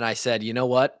 And I said, you know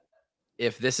what?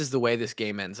 If this is the way this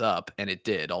game ends up, and it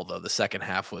did, although the second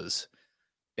half was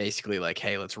basically like,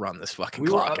 hey, let's run this fucking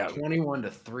clock out.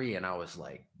 21-3, and I was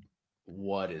like,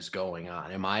 what is going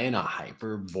on? Am I in a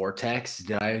hyper vortex?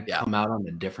 Did I come out on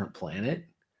a different planet?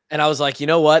 And I was like, you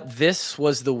know what? This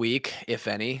was the week, if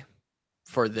any,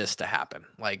 for this to happen.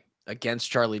 Like against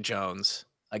Charlie Jones,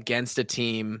 against a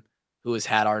team who has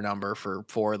had our number for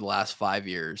 4 of the last 5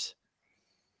 years.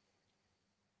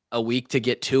 A week to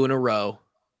get 2 in a row.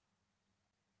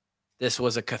 This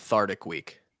was a cathartic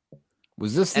week.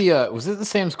 Was this was it the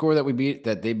same score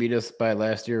that they beat us by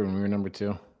last year when we were number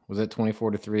 2? Was it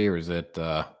 24-3 or is it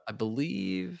I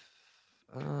believe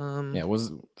it was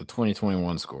the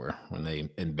 2021 score when they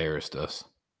embarrassed us.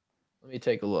 Let me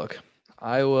take a look.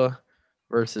 Iowa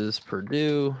versus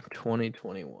Purdue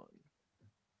 2021.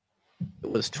 It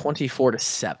was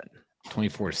 24-7.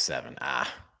 24-7.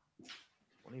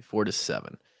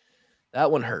 24-7. That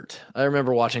one hurt. I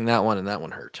remember watching that one, and that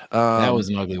one hurt. That was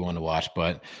an ugly one to watch,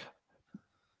 but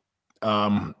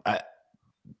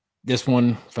this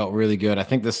one felt really good. I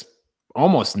think this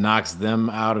almost knocks them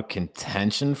out of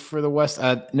contention for the West.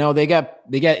 No, they got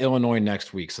Illinois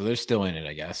next week, so they're still in it,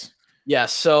 I guess. Yeah,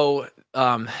 so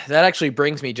that actually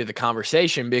brings me to the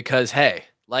conversation because, hey,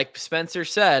 like Spencer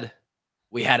said,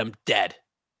 we had him dead.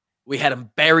 We had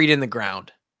him buried in the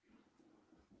ground.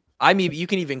 I mean, you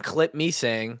can even clip me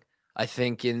saying, I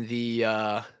think in the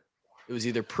it was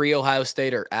either pre-Ohio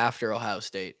State or after Ohio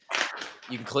State.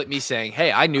 You can clip me saying,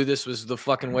 hey, I knew this was the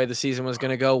fucking way the season was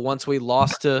going to go once we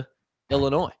lost to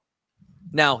Illinois.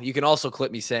 Now, you can also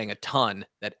clip me saying a ton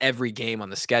that every game on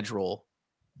the schedule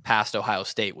past Ohio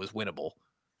State was winnable.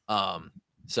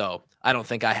 So I don't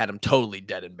think I had him totally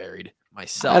dead and buried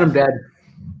myself. I had him dead.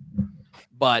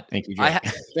 But Thank you, Jake.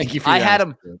 Thank you for I your had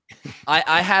answer. him.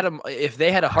 I had him. If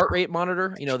they had a heart rate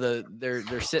monitor, you know,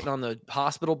 they're sitting on the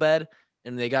hospital bed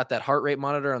and they got that heart rate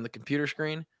monitor on the computer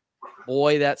screen.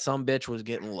 Boy, that sumbitch was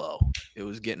getting low. It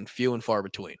was getting few and far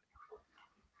between.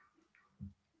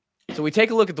 So we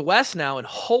take a look at the West now, and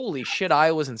holy shit,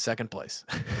 Iowa's in second place.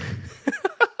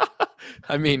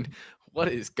 I mean, what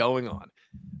is going on?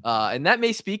 And that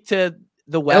may speak to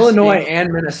the West. Illinois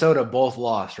and Minnesota both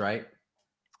lost, right?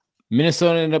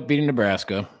 Minnesota ended up beating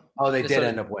Nebraska. Oh, they Minnesota did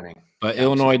end up winning. But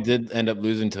Illinois did end up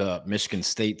losing to a Michigan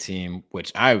State team,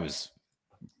 which I was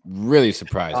really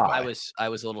surprised by. I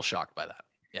was a little shocked by that.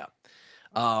 Yeah.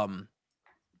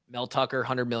 Mel Tucker,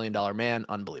 $100 million man,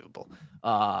 unbelievable.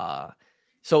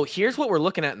 So here's what we're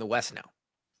looking at in the West now.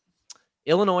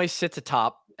 Illinois sits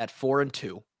atop at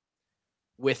 4-2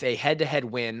 with a head-to-head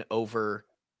win over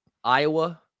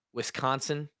Iowa,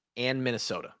 Wisconsin, and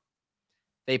Minnesota.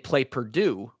 They play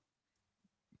Purdue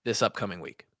this upcoming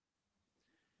week.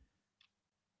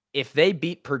 If they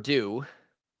beat Purdue,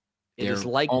 They're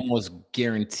almost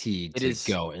guaranteed to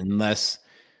go unless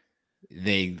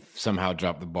they somehow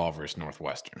drop the ball versus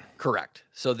Northwestern. Correct.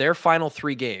 So their final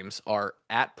 3 games are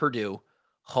at Purdue,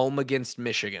 home against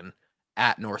Michigan,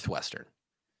 at Northwestern.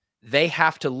 They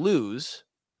have to lose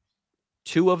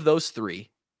 2 of those 3,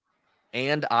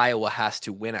 and Iowa has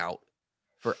to win out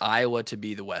for Iowa to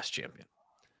be the West champion.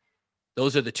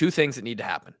 Those are the 2 things that need to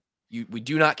happen. We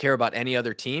do not care about any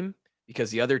other team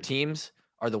because the other teams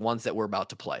are the ones that we're about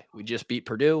to play. We just beat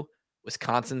Purdue.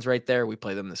 Wisconsin's right there. We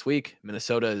play them this week.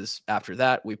 Minnesota is after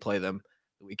that. We play them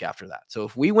the week after that. So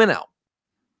if we win out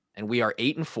and we are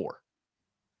 8-4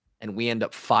 and we end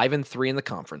up 5-3 in the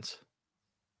conference,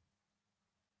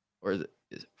 or is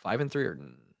it 5-3 or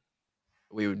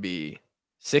we would be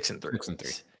 6-3.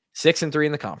 6-3. 6-3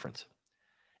 in the conference.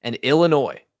 And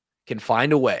Illinois can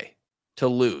find a way to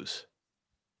lose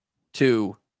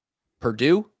to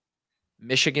Purdue,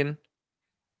 Michigan,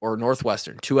 or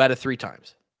Northwestern 2 out of 3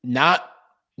 times. Not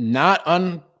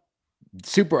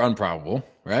super unprobable,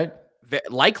 right?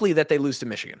 Likely that they lose to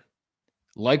Michigan.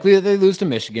 Likely that they lose to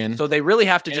Michigan. So they really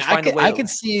have to just find a way. I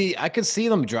could see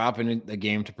them dropping a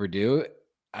game to Purdue,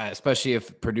 especially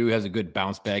if Purdue has a good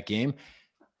bounce back game.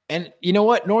 And you know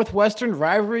what? Northwestern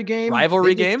rivalry game.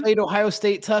 Played Ohio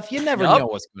State tough. You never know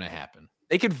what's going to happen.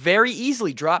 They could very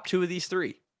easily drop 2 of these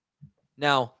 3.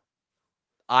 Now,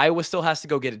 Iowa still has to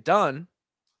go get it done,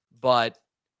 but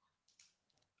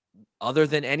other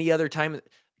than any other time,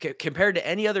 compared to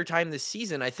any other time this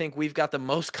season, I think we've got the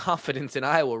most confidence in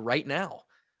Iowa right now.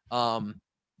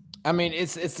 I mean,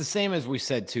 it's the same as we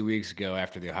said 2 weeks ago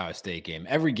after the Ohio State game.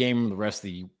 Every game the rest of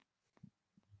the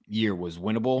year was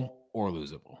winnable or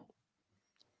losable.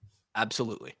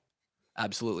 Absolutely.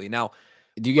 Absolutely. Now,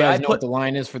 do you guys know what the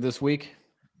line is for this week?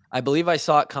 I believe I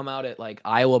saw it come out at like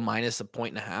Iowa minus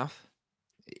 1.5.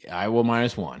 Iowa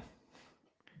 -1.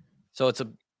 So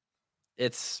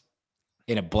it's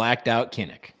in a blacked out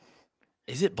Kinnick.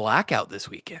 Is it blackout this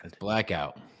weekend? It's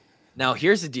blackout. Now,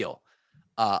 here's the deal.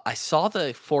 I saw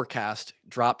the forecast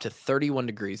drop to 31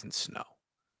 degrees and snow.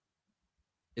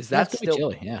 Is that still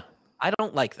chilly? Yeah. I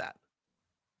don't like that.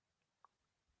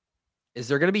 Is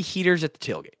there going to be heaters at the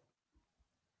tailgate?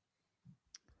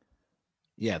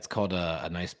 Yeah, it's called a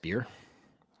nice beer.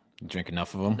 You drink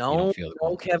enough of them. No,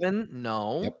 Kevin.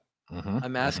 No. Yep.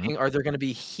 I'm asking, are there going to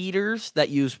be heaters that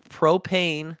use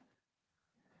propane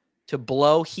to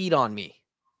blow heat on me?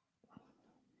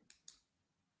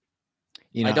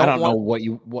 You know, I don't know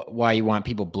why you want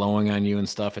people blowing on you and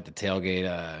stuff at the tailgate.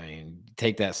 I mean,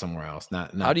 take that somewhere else.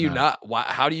 How do you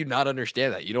not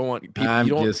understand that? You don't want people. You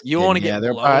don't want to get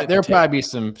there'll probably be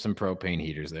some propane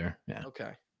heaters there. Yeah.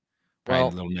 Okay. Probably a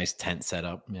little nice tent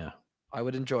setup. Yeah. I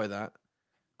would enjoy that.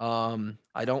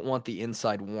 I don't want the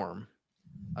inside warm.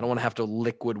 I don't want to have to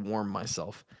liquid warm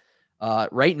myself.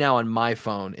 Right now on my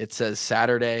phone, it says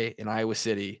Saturday in Iowa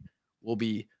City will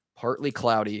be partly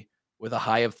cloudy with a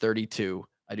high of 32.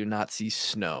 I do not see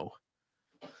snow.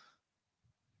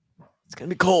 It's going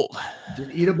to be cold.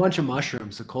 Just eat a bunch of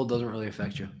mushrooms. The cold doesn't really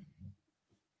affect you.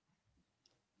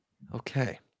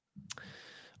 Okay.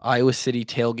 Iowa City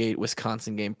tailgate,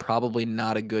 Wisconsin game. Probably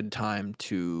not a good time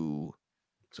to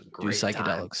do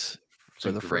psychedelics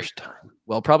for the first time.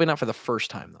 Well, probably not for the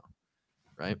first time though,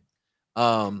 right?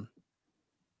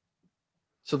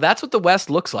 So that's what the West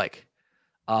looks like.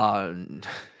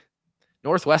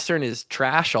 Northwestern is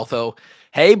trash, although,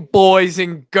 hey, boys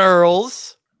and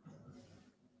girls,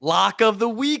 lock of the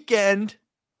weekend,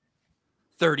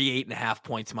 38.5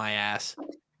 points, my ass.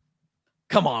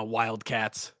 Come on,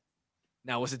 Wildcats.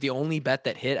 Now, was it the only bet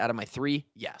that hit out of my 3?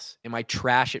 Yes. Am I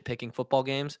trash at picking football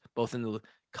games, both in the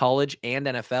college and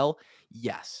NFL?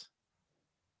 Yes.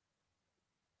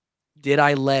 Did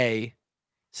I lay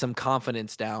some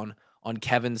confidence down on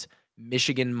Kevin's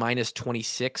Michigan minus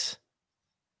 26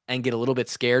 and get a little bit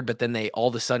scared, but then they all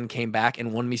of a sudden came back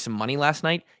and won me some money last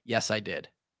night? Yes, I did.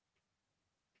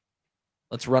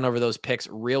 Let's run over those picks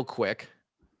real quick.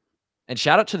 And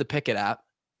shout out to the Pickett app.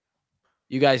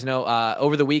 You guys know,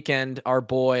 over the weekend, our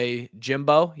boy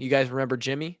Jimbo, you guys remember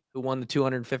Jimmy, who won the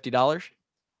 $250?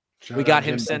 We got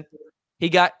him sent.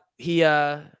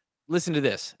 Listen to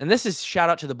this. And this is shout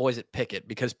out to the boys at Pickett,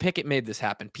 because Pickett made this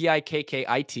happen.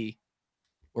 Pikkit.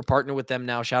 We're partnered with them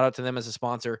now. Shout out to them as a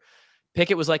sponsor.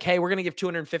 Pickett was like, hey, we're going to give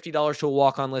 $250 to a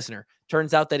walk-on listener.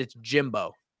 Turns out that it's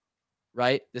Jimbo,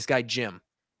 right? This guy, Jim.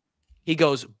 He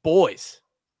goes, boys,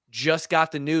 just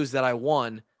got the news that I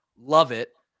won. Love it.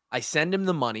 I send him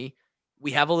the money.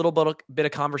 We have a little bit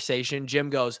of conversation. Jim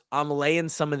goes, I'm laying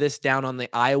some of this down on the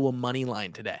Iowa money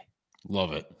line today.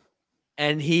 Love it.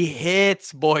 And he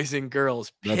hits, boys and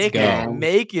girls. Pickett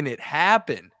making it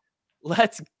happen.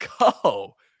 Let's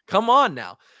go. Come on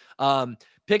now.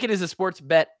 Pickett is a sports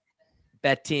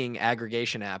betting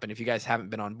aggregation app. And if you guys haven't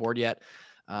been on board yet,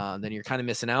 then you're kind of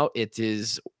missing out. It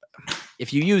is,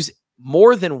 if you use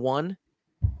more than one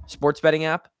sports betting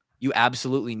app, you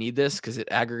absolutely need this because it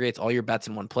aggregates all your bets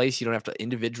in one place. You don't have to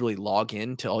individually log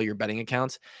in to all your betting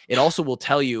accounts. It also will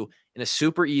tell you in a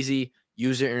super easy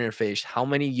user interface how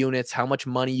many units, how much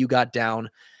money you got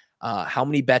down, how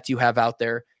many bets you have out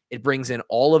there. It brings in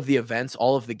all of the events,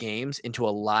 all of the games into a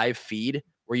live feed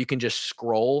where you can just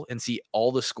scroll and see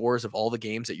all the scores of all the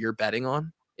games that you're betting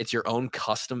on. It's your own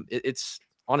custom. It's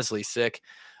honestly sick.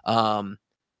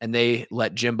 And they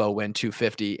let Jimbo win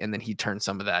 250, and then he turned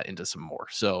some of that into some more.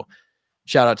 So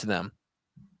shout out to them.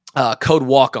 Code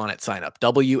walk on it. Sign up.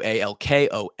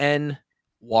 WALKON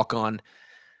walk on.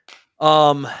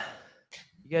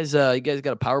 You guys got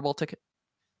a Powerball ticket?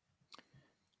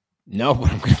 No,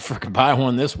 but I'm gonna freaking buy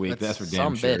one this week. That's for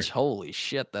damn sure. Bitch. Holy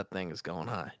shit, that thing is going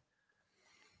high.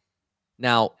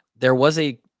 Now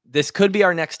this could be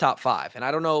our next top 5, and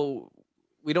I don't know.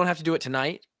 We don't have to do it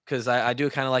tonight, because I do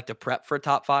kind of like to prep for a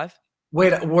top 5.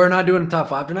 Wait, we're not doing a top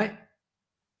 5 tonight?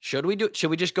 Should we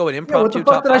just go an impromptu what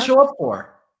the fuck top 5? did I show up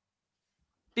for?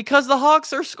 Because the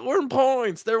Hawks are scoring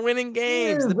points. They're winning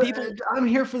games. I'm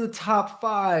here for the top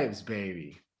 5s,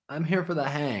 baby. I'm here for the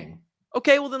hang.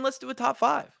 Okay, well then let's do a top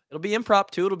 5. It'll be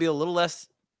impromptu. It'll be a little less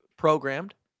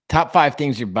programmed. Top 5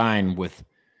 things you're buying with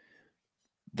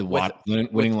the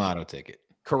winning lotto ticket.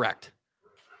 Correct.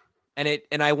 And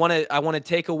I want to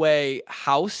take away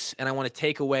house, and I want to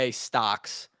take away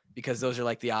stocks, because those are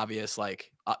like the obvious,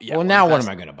 like, well, now what am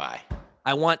I going to buy?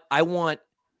 I want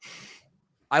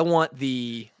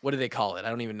the, what do they call it? I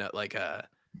don't even know, like,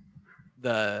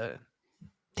 the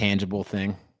tangible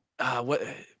thing. What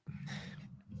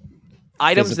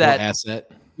items physical that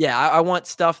asset? Yeah, I want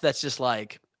stuff that's just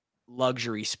like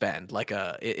luxury spend, like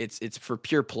it's for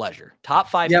pure pleasure. Top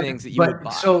 5 things that you would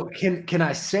buy. So can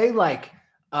I say like?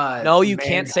 No, you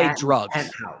can't say drugs.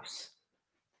 Penthouse.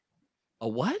 A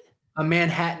what? A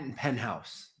Manhattan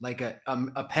penthouse, like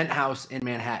a penthouse in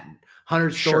Manhattan,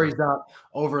 100 stories up,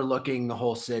 overlooking the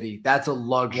whole city. That's a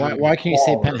luxury. Why can you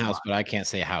say penthouse, but I can't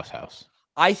say house?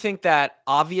 I think that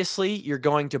obviously you're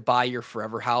going to buy your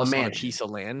forever house on a piece of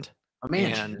land. A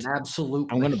mansion, absolutely.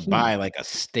 I'm going to buy like a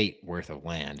state worth of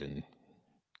land, and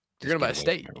you're going to buy a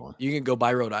state. You can go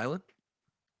buy Rhode Island.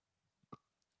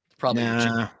 Probably.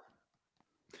 Nah.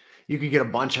 You could get a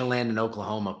bunch of land in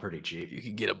Oklahoma pretty cheap. You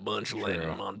could get a bunch of land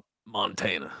in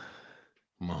Montana.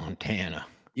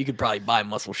 You could probably buy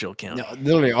Muscle Shoals County. No,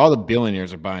 literally, all the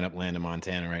billionaires are buying up land in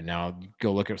Montana right now.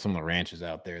 Go look at some of the ranches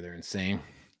out there; they're insane.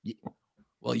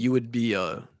 Well, you would be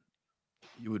you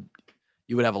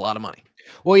would have a lot of money.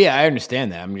 Well, yeah, I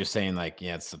understand that. I'm just saying, like,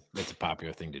 yeah, it's a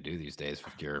popular thing to do these days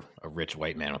if you're a rich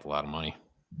white man with a lot of money.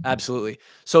 Absolutely.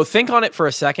 So think on it for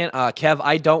a second, Kev.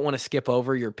 I don't want to skip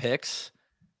over your picks.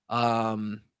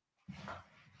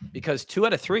 Because 2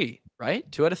 out of 3,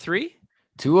 right? 2 out of 3?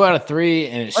 2 out of 3,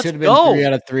 and it should have been 3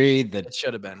 out of 3. It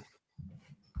should have been.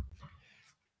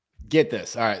 Get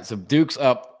this. All right. So Duke's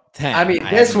up 10. I mean,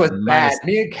 this was bad.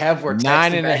 Me and Kev were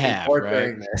texting back and forth right?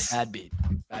 during this. Bad beat.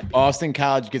 Boston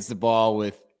College gets the ball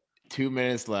with 2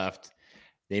 minutes left.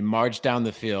 They march down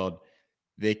the field.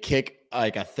 They kick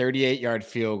like a 38-yard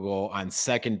field goal on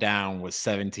second down with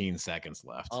 17 seconds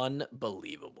left.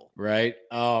 Unbelievable. Right?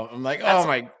 Oh, I'm like, oh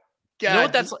my God. You know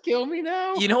what that's like? Kill me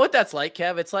now. You know what that's like,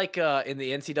 Kev? It's like in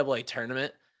the NCAA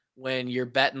tournament when you're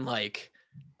betting like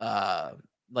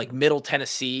Middle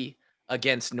Tennessee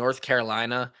against North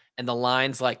Carolina and the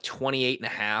line's like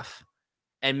 28.5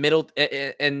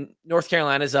 and North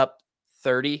Carolina's up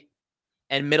 30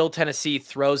 and Middle Tennessee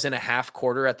throws in a half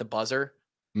quarter at the buzzer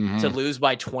to lose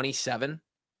by 27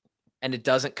 and it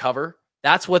doesn't cover.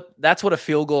 That's what a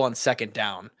field goal on second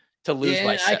down to lose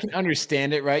by 7. I can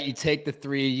understand it, right? You take the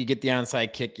 3, you get the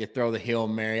onside kick, you throw the Hail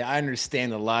Mary. I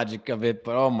understand the logic of it,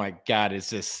 but oh my God, it's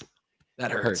just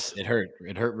that hurts. It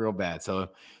hurt real bad. So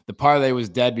the parlay was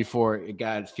dead before it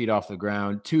got feet off the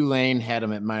ground. Tulane had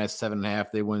them at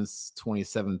 -7.5. They win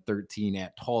 27-13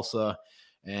 at Tulsa.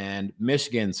 And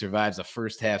Michigan survives a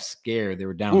first half scare. They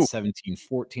were down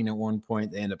 17-14 at one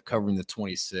point. They end up covering the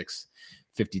 26,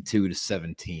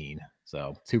 52-17.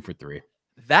 So 2 for 3.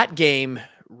 That game,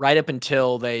 right up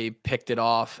until they picked it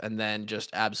off and then just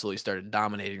absolutely started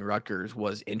dominating Rutgers,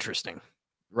 was interesting.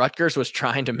 Rutgers was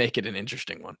trying to make it an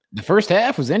interesting one. The first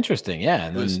half was interesting, yeah.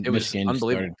 And it was Michigan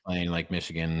unbelievable. Started playing like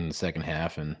Michigan in the second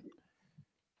half. And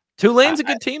Tulane's a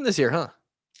good team this year, huh?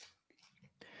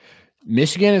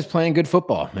 Michigan is playing good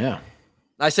football, yeah.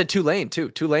 I said Tulane, too.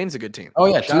 Tulane's a good team. Oh,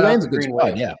 yeah, Shout Tulane's out a to good Green squad,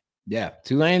 Wave. yeah. Yeah,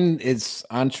 Tulane is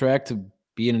on track to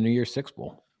be in a New Year's Six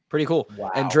Bowl. Pretty cool.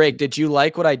 Wow. And Drake, did you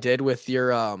like what I did with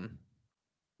your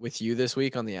with you this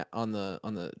week on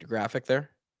the graphic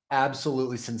there?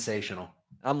 Absolutely sensational.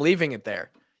 I'm leaving it there.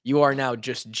 You are now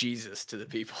just Jesus to the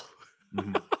people.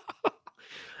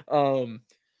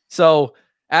 So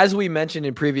as we mentioned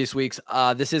in previous weeks,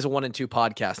 this is a 1 and 2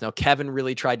 podcast. Now, Kevin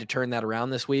really tried to turn that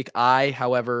around this week.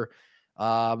 However,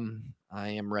 I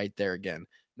am right there again.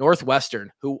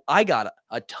 Northwestern, who I got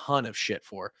a ton of shit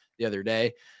for the other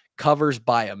day, covers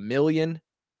by 1 million,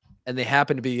 and they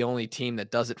happen to be the only team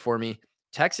that does it for me.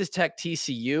 Texas Tech,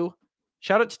 TCU.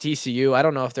 Shout out to TCU. I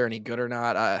don't know if they're any good or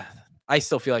not. I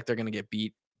still feel like they're going to get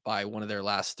beat by one of their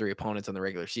last 3 opponents on the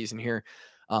regular season here.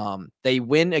 They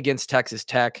win against Texas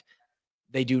Tech.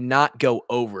 They do not go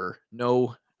over.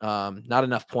 No, not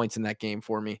enough points in that game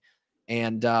for me.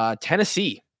 And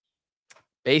Tennessee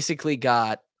basically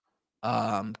got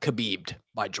khabibed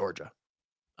by Georgia.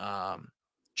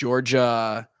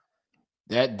 Georgia.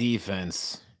 That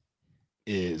defense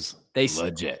is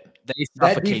legit.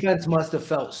 That defense must have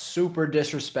felt super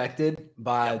disrespected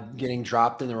by getting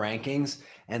dropped in the rankings,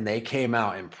 and they came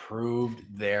out and proved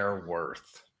their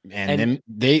worth. And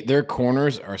their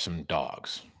corners are some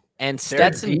dogs. And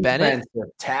Stetson Bennett, their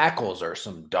tackles are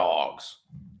some dogs.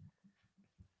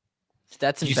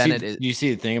 Stetson Bennett is. You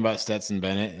see the thing about Stetson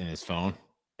Bennett and his phone?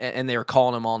 And they were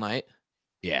calling him all night.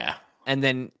 Yeah. And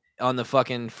then on the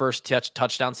fucking first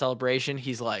touchdown celebration,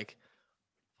 he's like,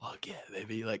 "Fuck yeah,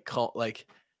 baby!"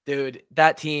 Dude,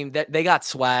 that team, they got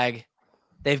swag.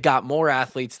 They've got more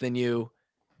athletes than you.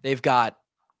 They've got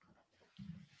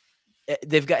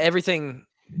everything.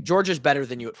 Georgia's better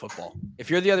than you at football. If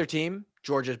you're the other team,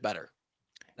 Georgia's better.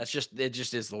 It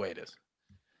just is the way it is.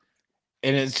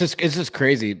 And it's just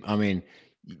crazy. I mean,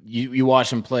 you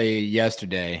watch them play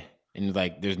yesterday, and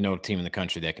like, there's no team in the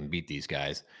country that can beat these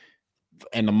guys.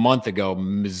 And a month ago,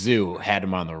 Mizzou had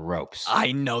them on the ropes.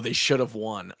 I know, they should have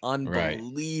won.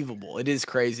 Unbelievable. Right. It is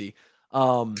crazy.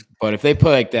 But if they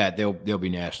play like that, they'll be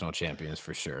national champions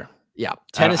for sure. Yeah.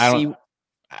 Tennessee.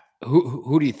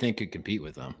 Who do you think could compete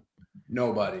with them?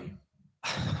 Nobody.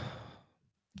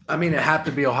 I mean, it had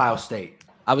to be Ohio State.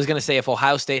 I was going to say, if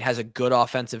Ohio State has a good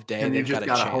offensive day, and they've got a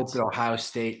chance. Hope that Ohio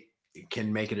State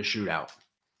can make it a shootout.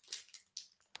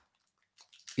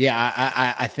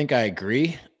 Yeah, I think I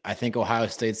agree. I think Ohio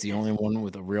State's the only one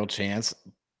with a real chance.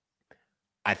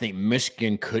 I think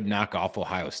Michigan could knock off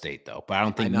Ohio State, though. But I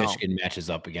don't think Michigan matches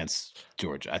up against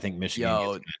Georgia. I think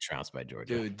Michigan gets trounced by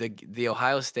Georgia. Dude, the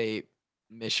Ohio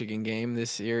State-Michigan game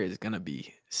this year is going to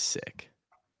be sick.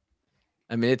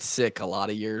 I mean, it's sick a lot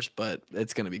of years, but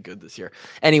it's going to be good this year.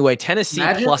 Anyway, Tennessee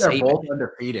plus 8. Both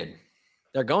undefeated.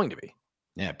 They're going to be.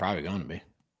 Yeah, probably going to be.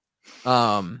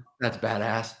 That's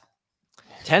badass.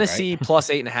 Tennessee plus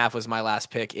 8.5 was my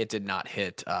last pick. It did not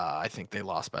hit. I think they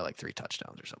lost by like 3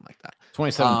 touchdowns or something like that.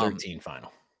 27-13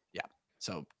 final. Yeah.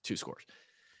 So 2 scores.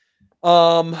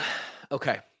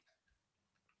 Okay.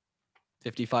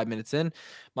 55 minutes in.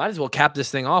 Might as well cap this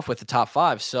thing off with the top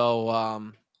 5. So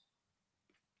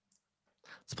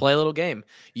let's play a little game.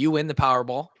 You win the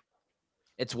Powerball.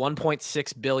 It's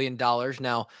 $1.6 billion.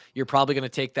 Now, you're probably going to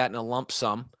take that in a lump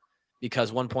sum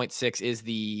because 1.6 is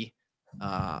the,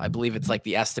 I believe it's like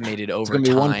the estimated over It's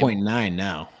going to be time. 1.9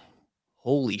 now.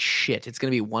 Holy shit. It's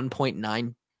going to be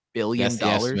 $1.9 billion. That's the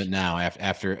estimate now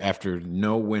after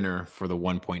no winner for the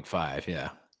 1.5. Yeah.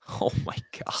 Oh my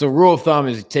God. So rule of thumb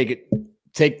is take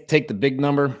the big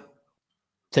number,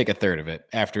 take a third of it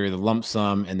after the lump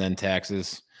sum and then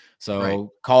taxes.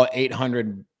 So call it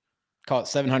 700 to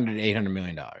 $800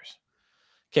 million.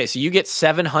 Okay, so you get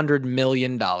 $700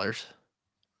 million.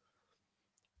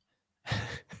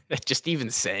 Just even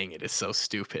saying it is so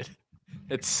stupid.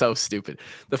 It's so stupid.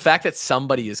 The fact that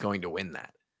somebody is going to win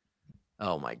that.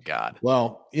 Oh my God.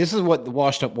 Well, this is what the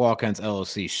Washed Up Walk-Ons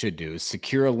LLC should do: is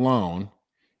secure a loan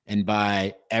and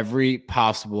buy every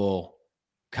possible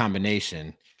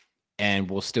combination, and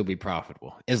we'll still be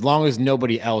profitable as long as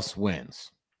nobody else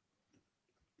wins.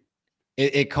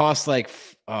 It costs like,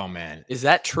 oh man, is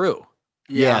that true?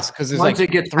 Yeah. Yes, because there's like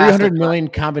 300 million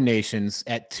combinations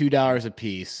at $2 a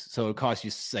piece, so it costs you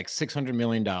like $600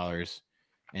 million,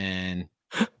 and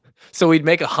so we'd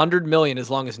make $100 million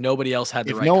as long as nobody else had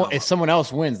the right. If someone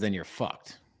else wins, then you're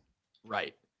fucked.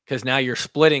 Right, because now you're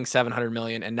splitting 700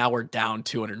 million, and now we're down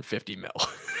 250 mil.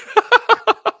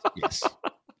 Yes.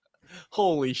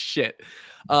 Holy shit.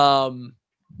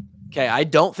 Okay, I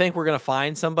don't think we're gonna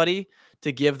find somebody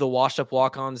to give the Washed Up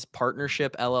Walk-Ons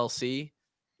Partnership LLC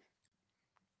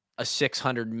a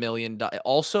 $600 million.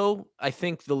 Also, I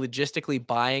think the logistically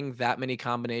buying that many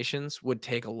combinations would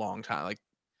take a long time. Like,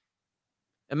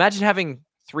 imagine having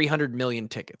 300 million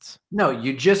tickets. No,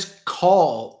 you just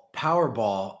call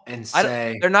Powerball and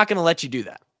say they're not going to let you do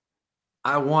that.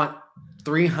 I want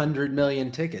 300 million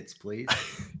tickets, please.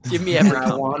 Give me every.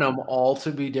 I want them all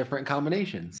to be different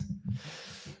combinations.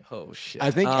 Oh shit!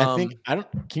 I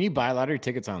don't. Can you buy lottery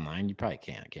tickets online? You probably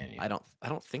can't. Can you? I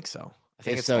don't think so. I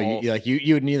think it's so.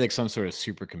 You would need like some sort of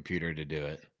supercomputer to do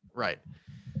it. Right.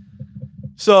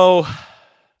 So,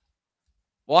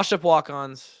 Washed Up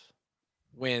Walk-Ons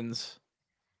wins,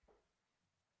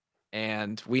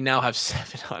 and we now have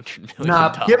 $700 million.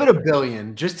 Nah, give it $1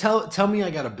 billion. Just tell me I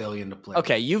got $1 billion to play.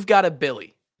 Okay, you've got a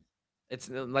Billy. It's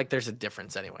like there's a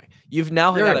difference anyway. You've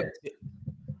now got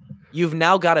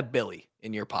a Billy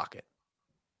in your pocket,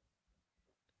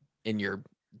 in your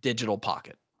digital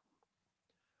pocket.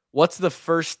 What's the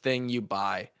first thing you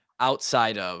buy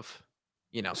outside of,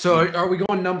 So are we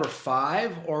going number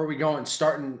 5 or are we going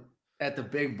starting at the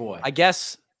big boy? I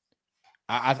guess.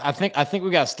 I think we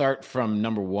got to start from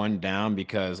number 1 down,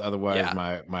 because otherwise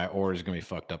my order is gonna be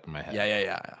fucked up in my head.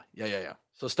 Yeah.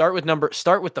 So start with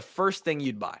the first thing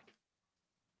you'd buy.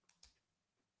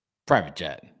 Private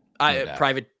jet.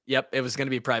 Private. Yep, it was going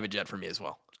to be private jet for me as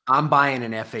well. I'm buying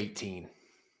an F-18.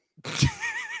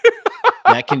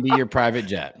 That can be your private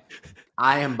jet.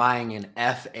 I am buying an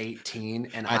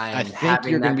F-18, and I think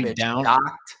you're going to be down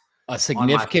a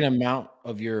significant amount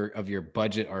of your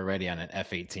budget already on an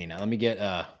F-18. Now let me get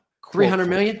 300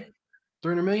 million.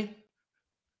 300 million.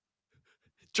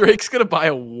 Drake's going to buy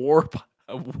a war.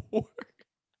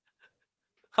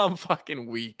 I'm fucking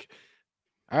weak.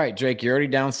 All right, Drake, you're already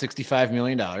down $65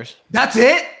 million. That's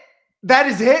it? That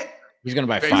is it? He's going to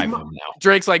buy 5 of them now.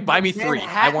 Drake's like, buy me 3.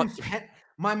 I want 3.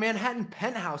 My Manhattan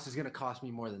penthouse is going to cost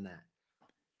me more than that.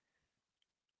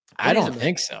 I don't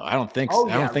think so. I don't think so. Oh,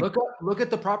 I don't think. Look at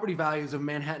the property values of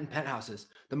Manhattan penthouses.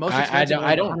 The most expensive.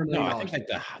 I don't know. I think like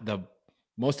the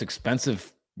most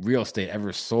expensive real estate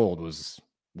ever sold was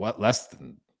what, less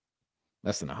than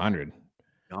 100.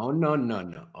 No.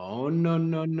 Oh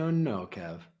no,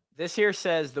 Kev. This here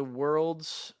says the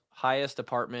world's highest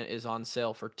apartment is on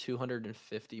sale for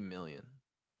 $250 million.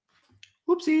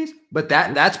 Whoopsies. But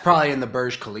that's probably in the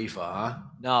Burj Khalifa, huh?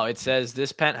 No, it says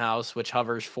this penthouse, which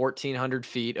hovers 1,400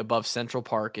 feet above Central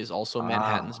Park, is also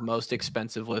Manhattan's most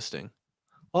expensive listing.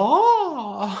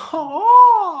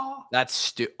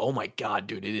 That's oh my God,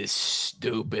 dude. It is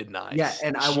stupid nice. Yeah,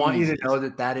 and I want you to know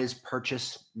that is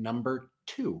purchase number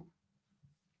 2.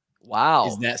 Wow.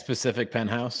 Is that specific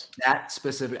penthouse? That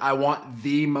specific. I want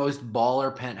the most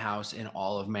baller penthouse in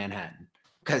all of Manhattan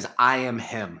because I am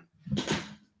him.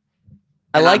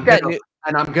 I like that.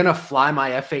 And I'm going to fly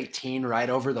my F-18 right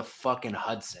over the fucking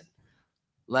Hudson.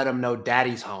 Let them know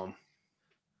daddy's home.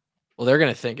 Well, they're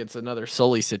going to think it's another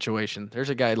Sully situation.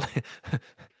 There's a guy.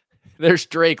 There's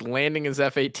Drake landing his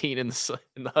F-18 in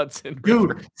the Hudson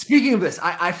River. Dude, speaking of this,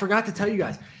 I forgot to tell you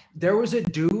guys. There was a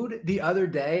dude the other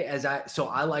day so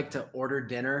I like to order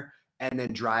dinner and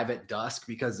then drive at dusk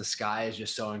because the sky is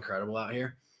just so incredible out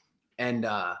here. And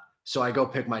so I go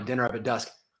pick my dinner up at dusk.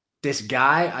 This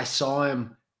guy, I saw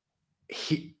him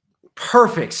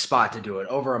perfect spot to do it,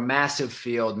 over a massive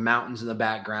field, mountains in the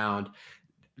background,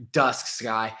 dusk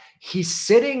sky. He's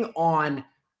sitting on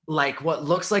like what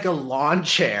looks like a lawn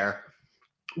chair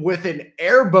with an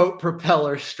airboat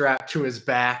propeller strapped to his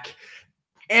back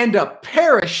and a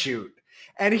parachute.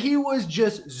 And he was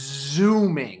just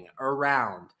zooming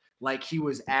around like he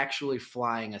was actually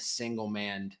flying a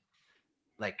single-manned,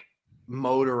 like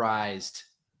motorized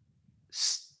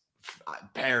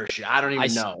parachute. I don't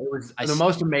even know. It was the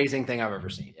most amazing thing I've ever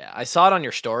seen. Yeah, I saw it on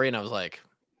your story and I was like,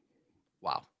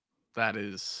 wow,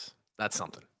 that's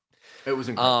something. It was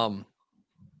incredible.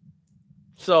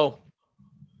 So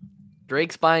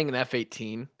Drake's buying an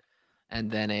F-18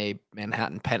 and then a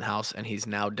Manhattan penthouse, and he's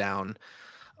now down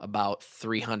about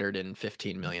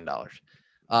 $315 million.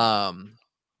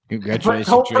 Congratulations,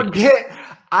 don't Drake. forget,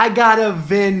 I got a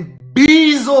Vin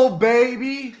Diesel,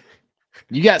 baby.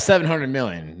 You got 700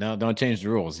 million. No, don't change the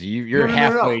rules. You're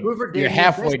halfway. You're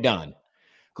halfway done.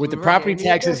 With the property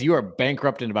taxes, you are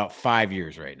bankrupt in about 5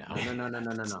 years right now.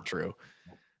 No. True.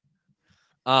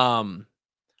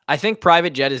 I think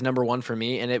private jet is number one for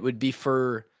me, and it would be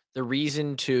for the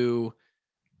reason because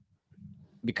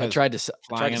I tried to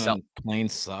sell. Plane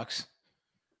sucks.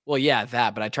 Well, yeah,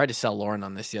 that. But I tried to sell Lauren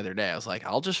on this the other day. I was like,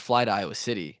 I'll just fly to Iowa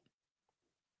City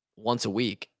once a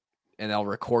week, and I'll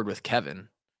record with Kevin,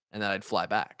 and then I'd fly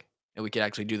back, and we could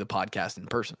actually do the podcast in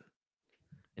person.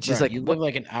 And she's like, you live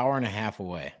like an hour and a half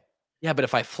away. Yeah, but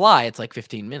if I fly, it's like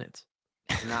 15 minutes.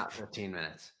 It's not 15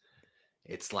 minutes.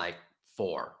 It's like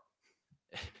 4.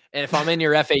 And if I'm in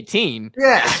your F-18,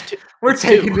 yeah, we're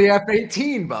taking the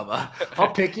F-18, Bubba.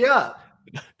 I'll pick you up.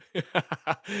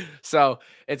 So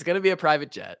it's going to be a private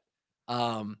jet.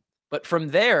 But from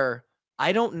there,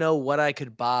 I don't know what I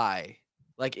could buy,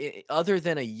 like other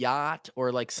than a yacht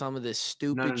or like some of this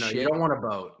stupid shit. You don't want a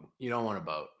boat. You don't want a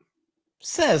boat.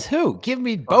 Says who? Give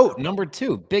me boat number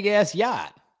 2. Big ass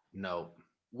yacht. No.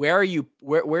 Where are you?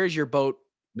 Where's your boat?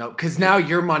 No, because now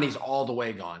your money's all the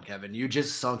way gone, Kevin. You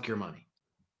just sunk your money.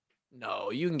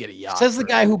 No, you can get a yacht. Says the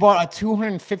guy who bought a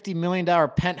 $250 million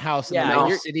penthouse in the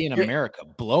biggest city in America.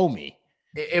 Blow me.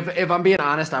 If I'm being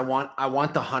honest, I want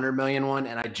the $100 million one,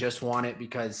 and I just want it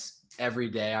because every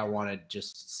day I want to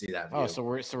just see that view. Oh, so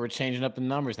we're changing up the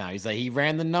numbers now. He's like, he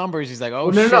ran the numbers. He's like, oh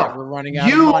no, shit, no. We're running out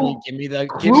of money. Give me the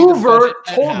Kluver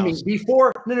told me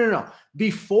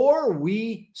before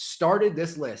we started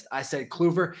this list. I said,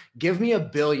 Kluver, give me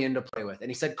 $1 billion to play with, and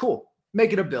he said, cool,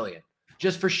 make it $1 billion.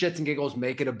 Just for shits and giggles,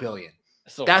 make it $1 billion.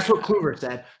 That's what Kluver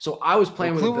said. So I was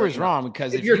playing with Kluver is wrong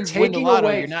because if you win the lotto,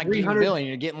 you're not getting $1 billion.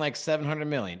 You're getting like $700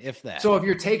 million, if that. So if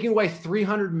you're taking away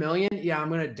 $300 million, yeah, I'm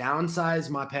going to downsize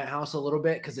my penthouse a little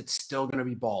bit because it's still going to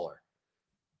be baller.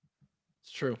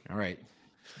 It's true. All right.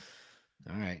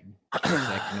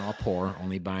 Second, all poor,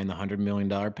 only buying the $100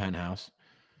 million penthouse.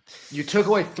 You took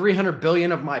away $300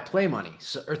 billion of my play money,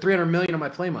 or $300 million of my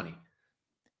play money.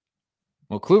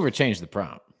 Well, Kluver changed the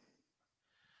prompt.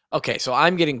 Okay, so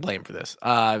I'm getting blamed for this.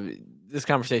 This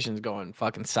conversation is going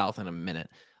fucking south in a minute.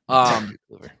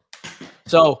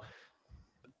 So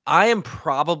I am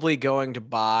probably going to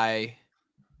buy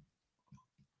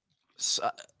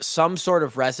some sort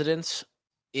of residence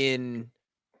in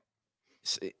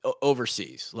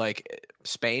overseas, like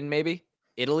Spain, maybe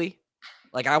Italy.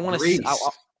 Like I want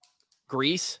to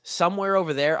Greece, somewhere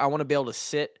over there. I want to be able to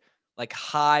sit like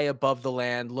high above the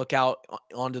land, look out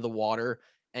onto the water,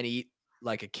 and eat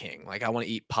like a king. Like I want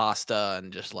to eat pasta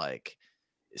and just like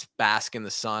bask in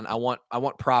the sun. I want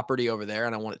property over there,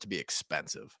 and I want it to be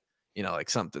expensive. You know, like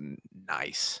something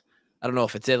nice. I don't know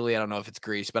if it's Italy, I don't know if it's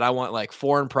Greece, but I want like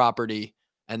foreign property,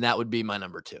 and that would be my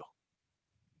number 2.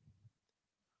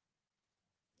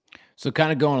 So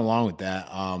kind of going along with that,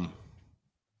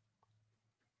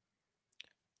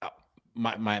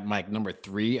 my number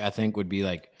 3, I think, would be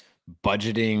like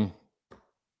budgeting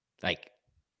like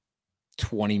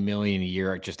 $20 million a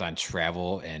year just on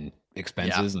travel and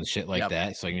expenses and shit like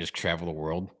that, so I can just travel the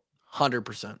world.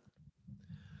 100%.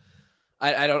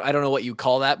 I don't know what you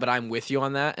call that, but I'm with you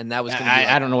on that. And that was gonna be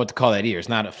I don't know what to call that either. It's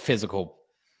not a physical,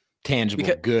 tangible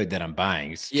good that I'm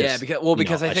buying. It's just,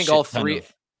 because I think all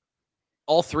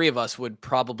three of us would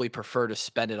probably prefer to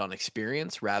spend it on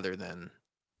experience rather than.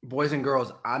 Boys and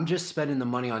girls, I'm just spending the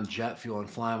money on jet fuel and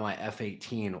flying my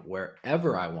F-18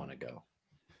 wherever I want to go.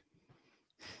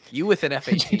 You with an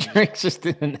F-18. Drake's just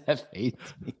in an F-18.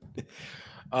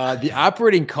 The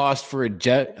operating cost for a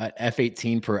jet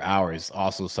F-18 per hour is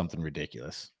also something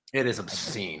ridiculous. It is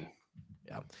obscene.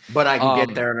 Yeah, but I can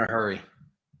get there in a hurry.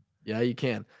 Yeah, you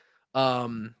can. I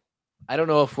don't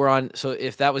know if we're on. So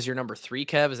if that was your number 3,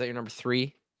 Kev, is that your number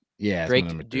 3? Yeah.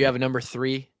 Drake, do you have a number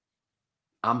 3?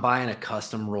 I'm buying a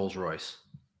custom Rolls Royce.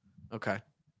 Okay.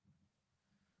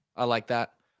 I like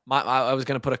that. I was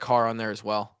going to put a car on there as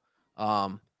well.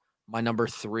 My number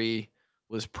 3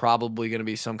 was probably going to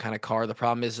be some kind of car. The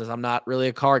problem is I'm not really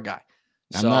a car guy.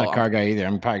 I'm not a car guy either.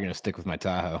 I'm probably going to stick with my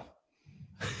Tahoe.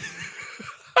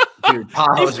 Dude,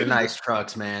 Tahoes are nice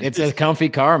trucks, man. It's a comfy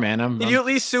car, man. Can you at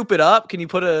least soup it up? Can you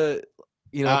put a,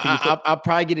 I'll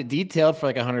probably get it detailed for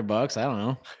like $100. I don't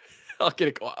know.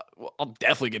 I'll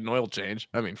definitely get an oil change.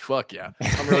 I mean, fuck yeah.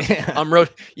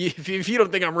 If you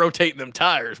don't think I'm rotating them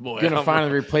tires, boy. You're gonna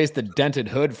finally replace the dented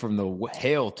hood from the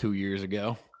hail 2 years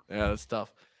ago. Yeah, that's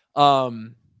tough.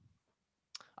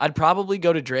 I'd probably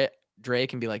go to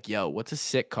Drake and be like, "Yo, what's a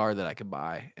sick car that I could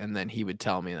buy?" And then he would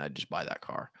tell me, and I'd just buy that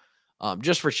car,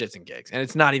 just for shits and gigs. And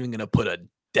it's not even gonna put a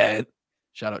dent.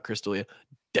 Shout out Chris D'Elia,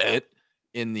 dent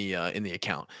in the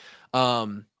account.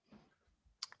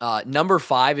 Number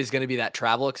 5 is going to be that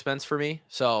travel expense for me.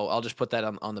 So I'll just put that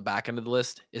on the back end of the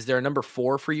list. Is there a number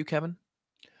 4 for you, Kevin?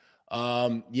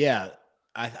 Yeah,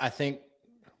 I think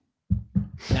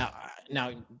now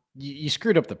you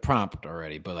screwed up the prompt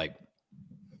already, but like,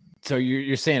 so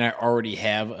you're saying I already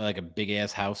have like a big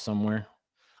ass house somewhere?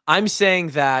 I'm saying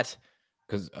that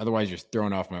because otherwise you're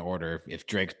throwing off my order if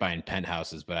Drake's buying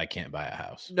penthouses, but I can't buy a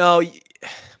house. No,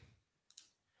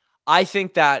 I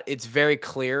think that it's very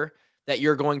clear that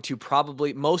you're going to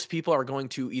most people are going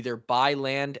to either buy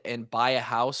land and buy a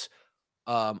house,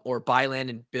 or buy land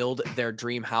and build their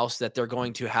dream house that they're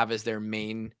going to have as their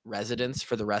main residence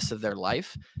for the rest of their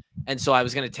life. And so I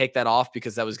was going to take that off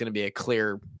because that was going to be a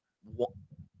clear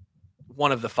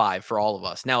one of the 5 for all of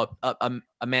us. Now, a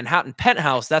Manhattan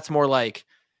penthouse, that's more like,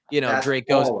 that's Drake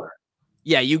goes,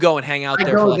 yeah, you go and hang out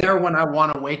there. I go there when I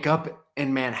want to wake up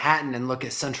in Manhattan and look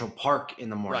at Central Park in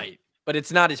the morning. Right. But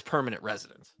it's not his permanent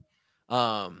residence.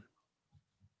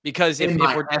 Because if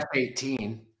we're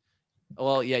F-18,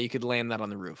 well, yeah, you could land that on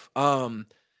the roof.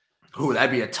 Ooh,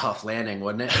 that'd be a tough landing,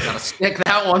 wouldn't it? I gotta stick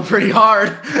that one pretty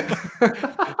hard.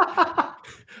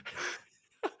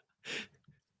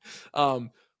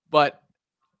 But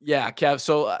yeah, Kev.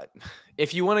 So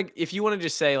if you want to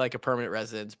just say like a permanent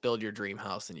residence, build your dream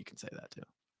house, then you can say that too.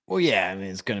 Well, yeah, I mean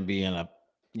it's going to be in a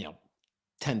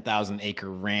 10,000 acre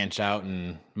ranch out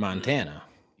in Montana.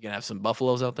 You gonna have some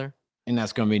buffaloes out there, and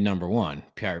that's going to be number 1.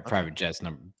 Private jets,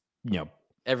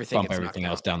 everything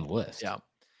else down the list.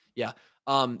 Yeah.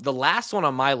 The last one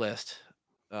on my list,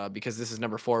 because this is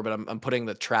number 4, but I'm putting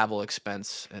the travel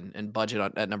expense and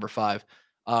budget at number 5,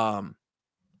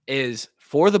 is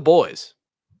for the boys.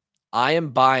 I am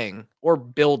buying or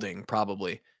building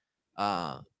probably.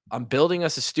 I'm building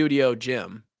us a studio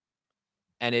gym,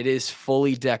 and it is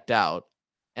fully decked out.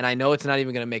 And I know it's not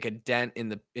even going to make a dent in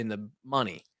the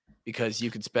money because you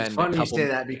could spend. It's funny you say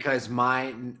that because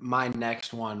my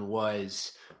next one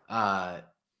was the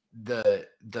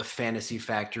Fantasy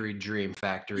Factory Dream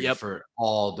Factory for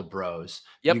all the bros.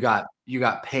 Yep. You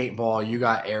got paintball, you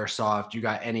got airsoft, you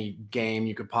got any game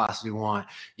you could possibly want.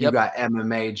 You got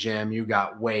MMA gym, you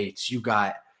got weights, you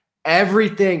got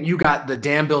everything. You got the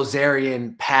Dan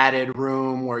Bilzerian padded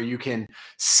room where you can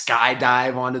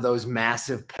skydive onto those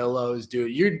massive pillows,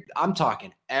 dude. I'm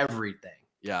talking everything.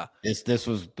 Yeah. This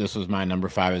was my number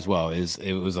 5 as well.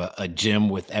 It was a gym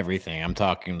with everything. I'm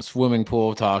talking swimming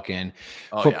pool, talking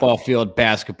football field,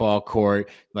 basketball court.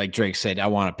 Like Drake said, I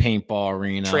want a paintball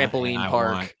arena, trampoline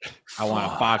park. I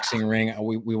want a boxing ring.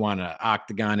 We want an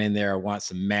octagon in there. I want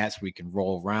some mats we can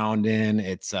roll around in.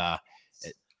 It's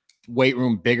weight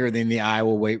room bigger than the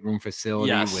Iowa weight room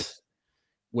facility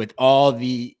with all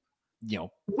the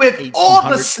with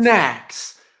all the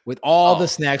snacks. With all the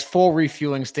snacks, full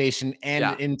refueling station, and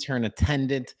an intern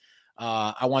attendant.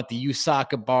 I want the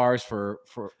USACA bars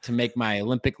to make my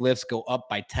Olympic lifts go up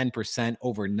by 10%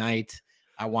 overnight.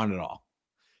 I want it all.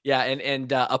 Yeah,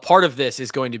 and a part of this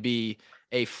is going to be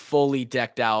a fully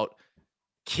decked out,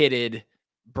 kitted,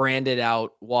 branded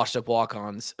out, washed up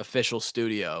walk-ons official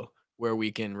studio where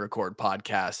we can record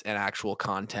podcasts and actual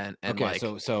content. And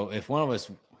so if one of us,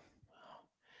 all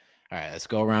right, let's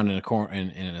go around in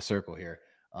a circle here.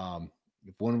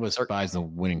 If one of us buys the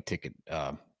winning ticket,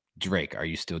 Drake, are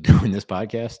you still doing this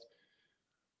podcast?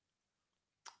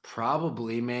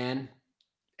 Probably, man.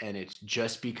 And it's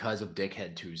just because of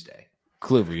Dickhead Tuesday.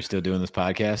 Kluver, are you still doing this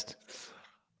podcast?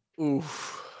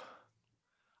 Oof.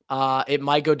 It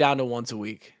might go down to once a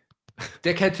week.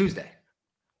 Dickhead Tuesday.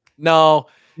 No,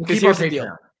 because here's the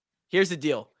deal. Here's the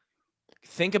deal.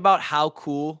 Think about how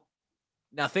cool.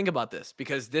 Now think about this,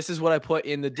 because this is what I put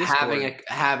in the Discord.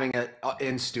 Having a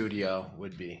in studio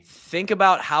would be. Think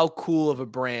about how cool of a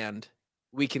brand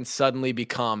we can suddenly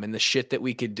become and the shit that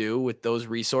we could do with those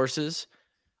resources.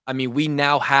 I mean, we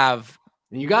now have.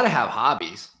 You got to have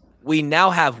hobbies. We now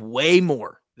have way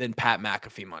more than Pat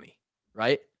McAfee money,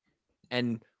 right?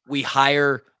 And we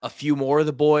hire a few more of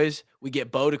the boys. We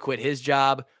get Bo to quit his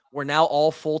job. We're now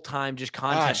all full-time, just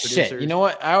content producers. Shit. You know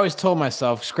what? I always told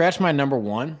myself, scratch my number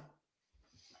one.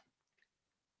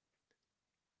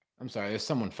 I'm sorry, there's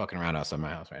someone fucking around outside my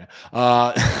house right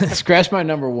now. Scratch my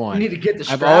number one. You need to get the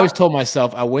strap. I've always told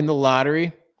myself, I win the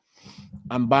lottery,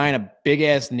 I'm buying a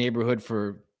big-ass neighborhood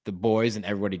for the boys, and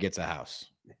everybody gets a house.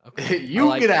 Okay.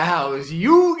 You get a house.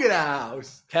 You get a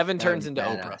house. Kevin turns into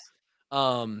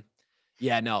Oprah.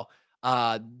 Yeah, no.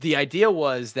 The idea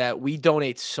was that we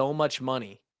donate so much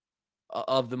money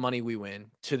of the money we win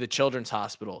to the children's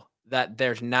hospital that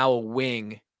there's now a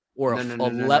wing or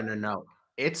no.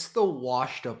 It's the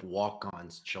Washed Up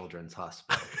Walk-Ons Children's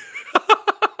Hospital.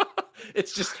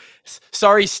 It's just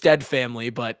sorry, Stead family,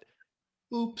 but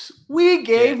oops, we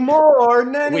gave more.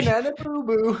 Nana boo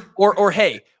boo. Or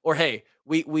hey,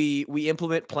 we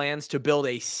implement plans to build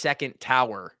a second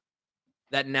tower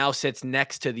that now sits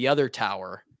next to the other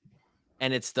tower,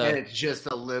 and it's just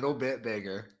a little bit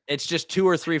bigger. It's just 2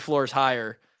 or 3 floors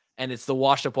higher, and it's the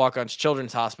Washed Up Walk-Ons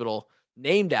Children's Hospital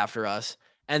named after us.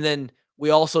 And then we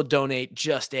also donate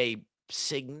just a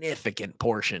significant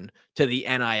portion to the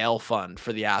NIL fund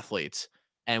for the athletes,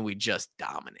 and we just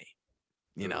dominate.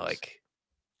 Like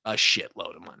a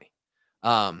shitload of money.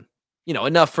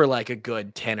 Enough for like a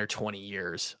good 10 or 20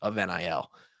 years of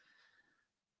NIL.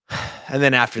 And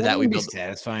then after that, we build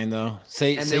satisfying though.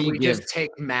 We just take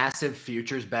massive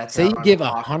futures bets. Say you give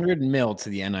 $100 million to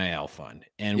the NIL fund,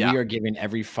 and we are giving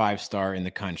every 5-star in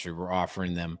the country, we're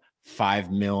offering them $5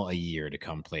 million a year to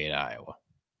come play at Iowa.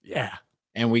 Yeah.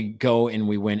 And we go and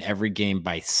we win every game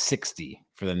by 60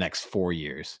 for the next 4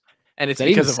 years. And it's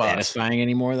because of satisfying us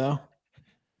anymore though.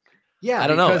 Yeah, I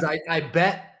don't know. Because I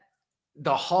bet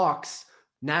the Hawks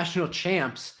national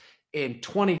champs in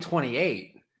 2028.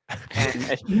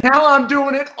 And now I'm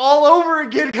doing it all over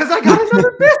again because I got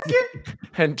another biscuit.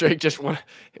 And Drake just won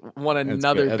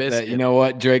another biscuit. You know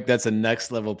what, Drake? That's a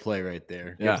next level play right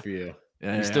there. Good for you.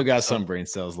 Yeah, you still got some brain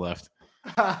cells left.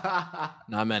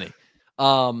 Not many.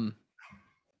 So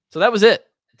that was it.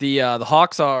 The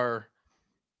Hawks are.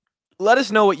 Let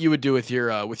us know what you would do with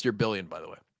your billion, by the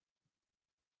way.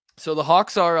 So the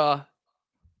Hawks are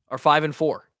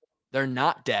 5-4. They're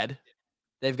not dead.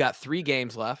 They've got 3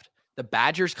 games left. The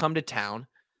Badgers come to town.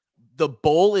 The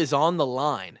bowl is on the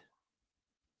line,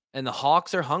 and the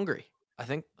Hawks are hungry. I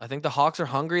think the Hawks are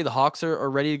hungry. The Hawks are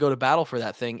ready to go to battle for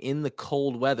that thing in the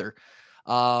cold weather.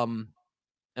 And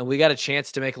we got a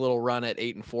chance to make a little run at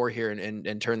 8-4 here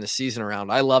and turn the season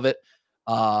around. I love it.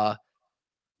 Shout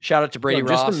out to Brady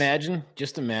Ross.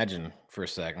 Just imagine for a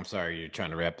sec. I'm sorry you're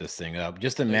trying to wrap this thing up.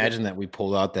 Just imagine that we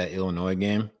pulled out that Illinois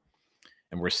game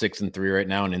and we're 6-3 right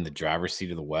now and in the driver's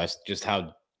seat of the West. Just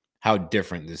how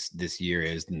different this year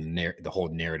is and the whole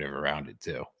narrative around it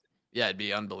too. Yeah, it'd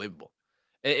be unbelievable.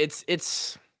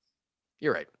 It's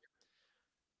you're right.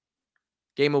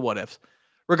 Game of what ifs.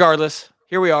 Regardless,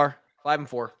 here we are,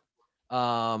 5-4.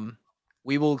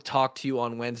 We will talk to you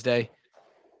on Wednesday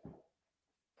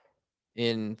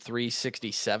in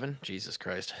 367. Jesus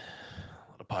Christ.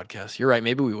 What a podcast. You're right.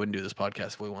 Maybe we wouldn't do this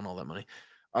podcast if we won all that money.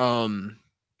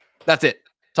 That's it.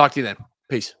 Talk to you then.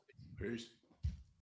 Peace. Peace.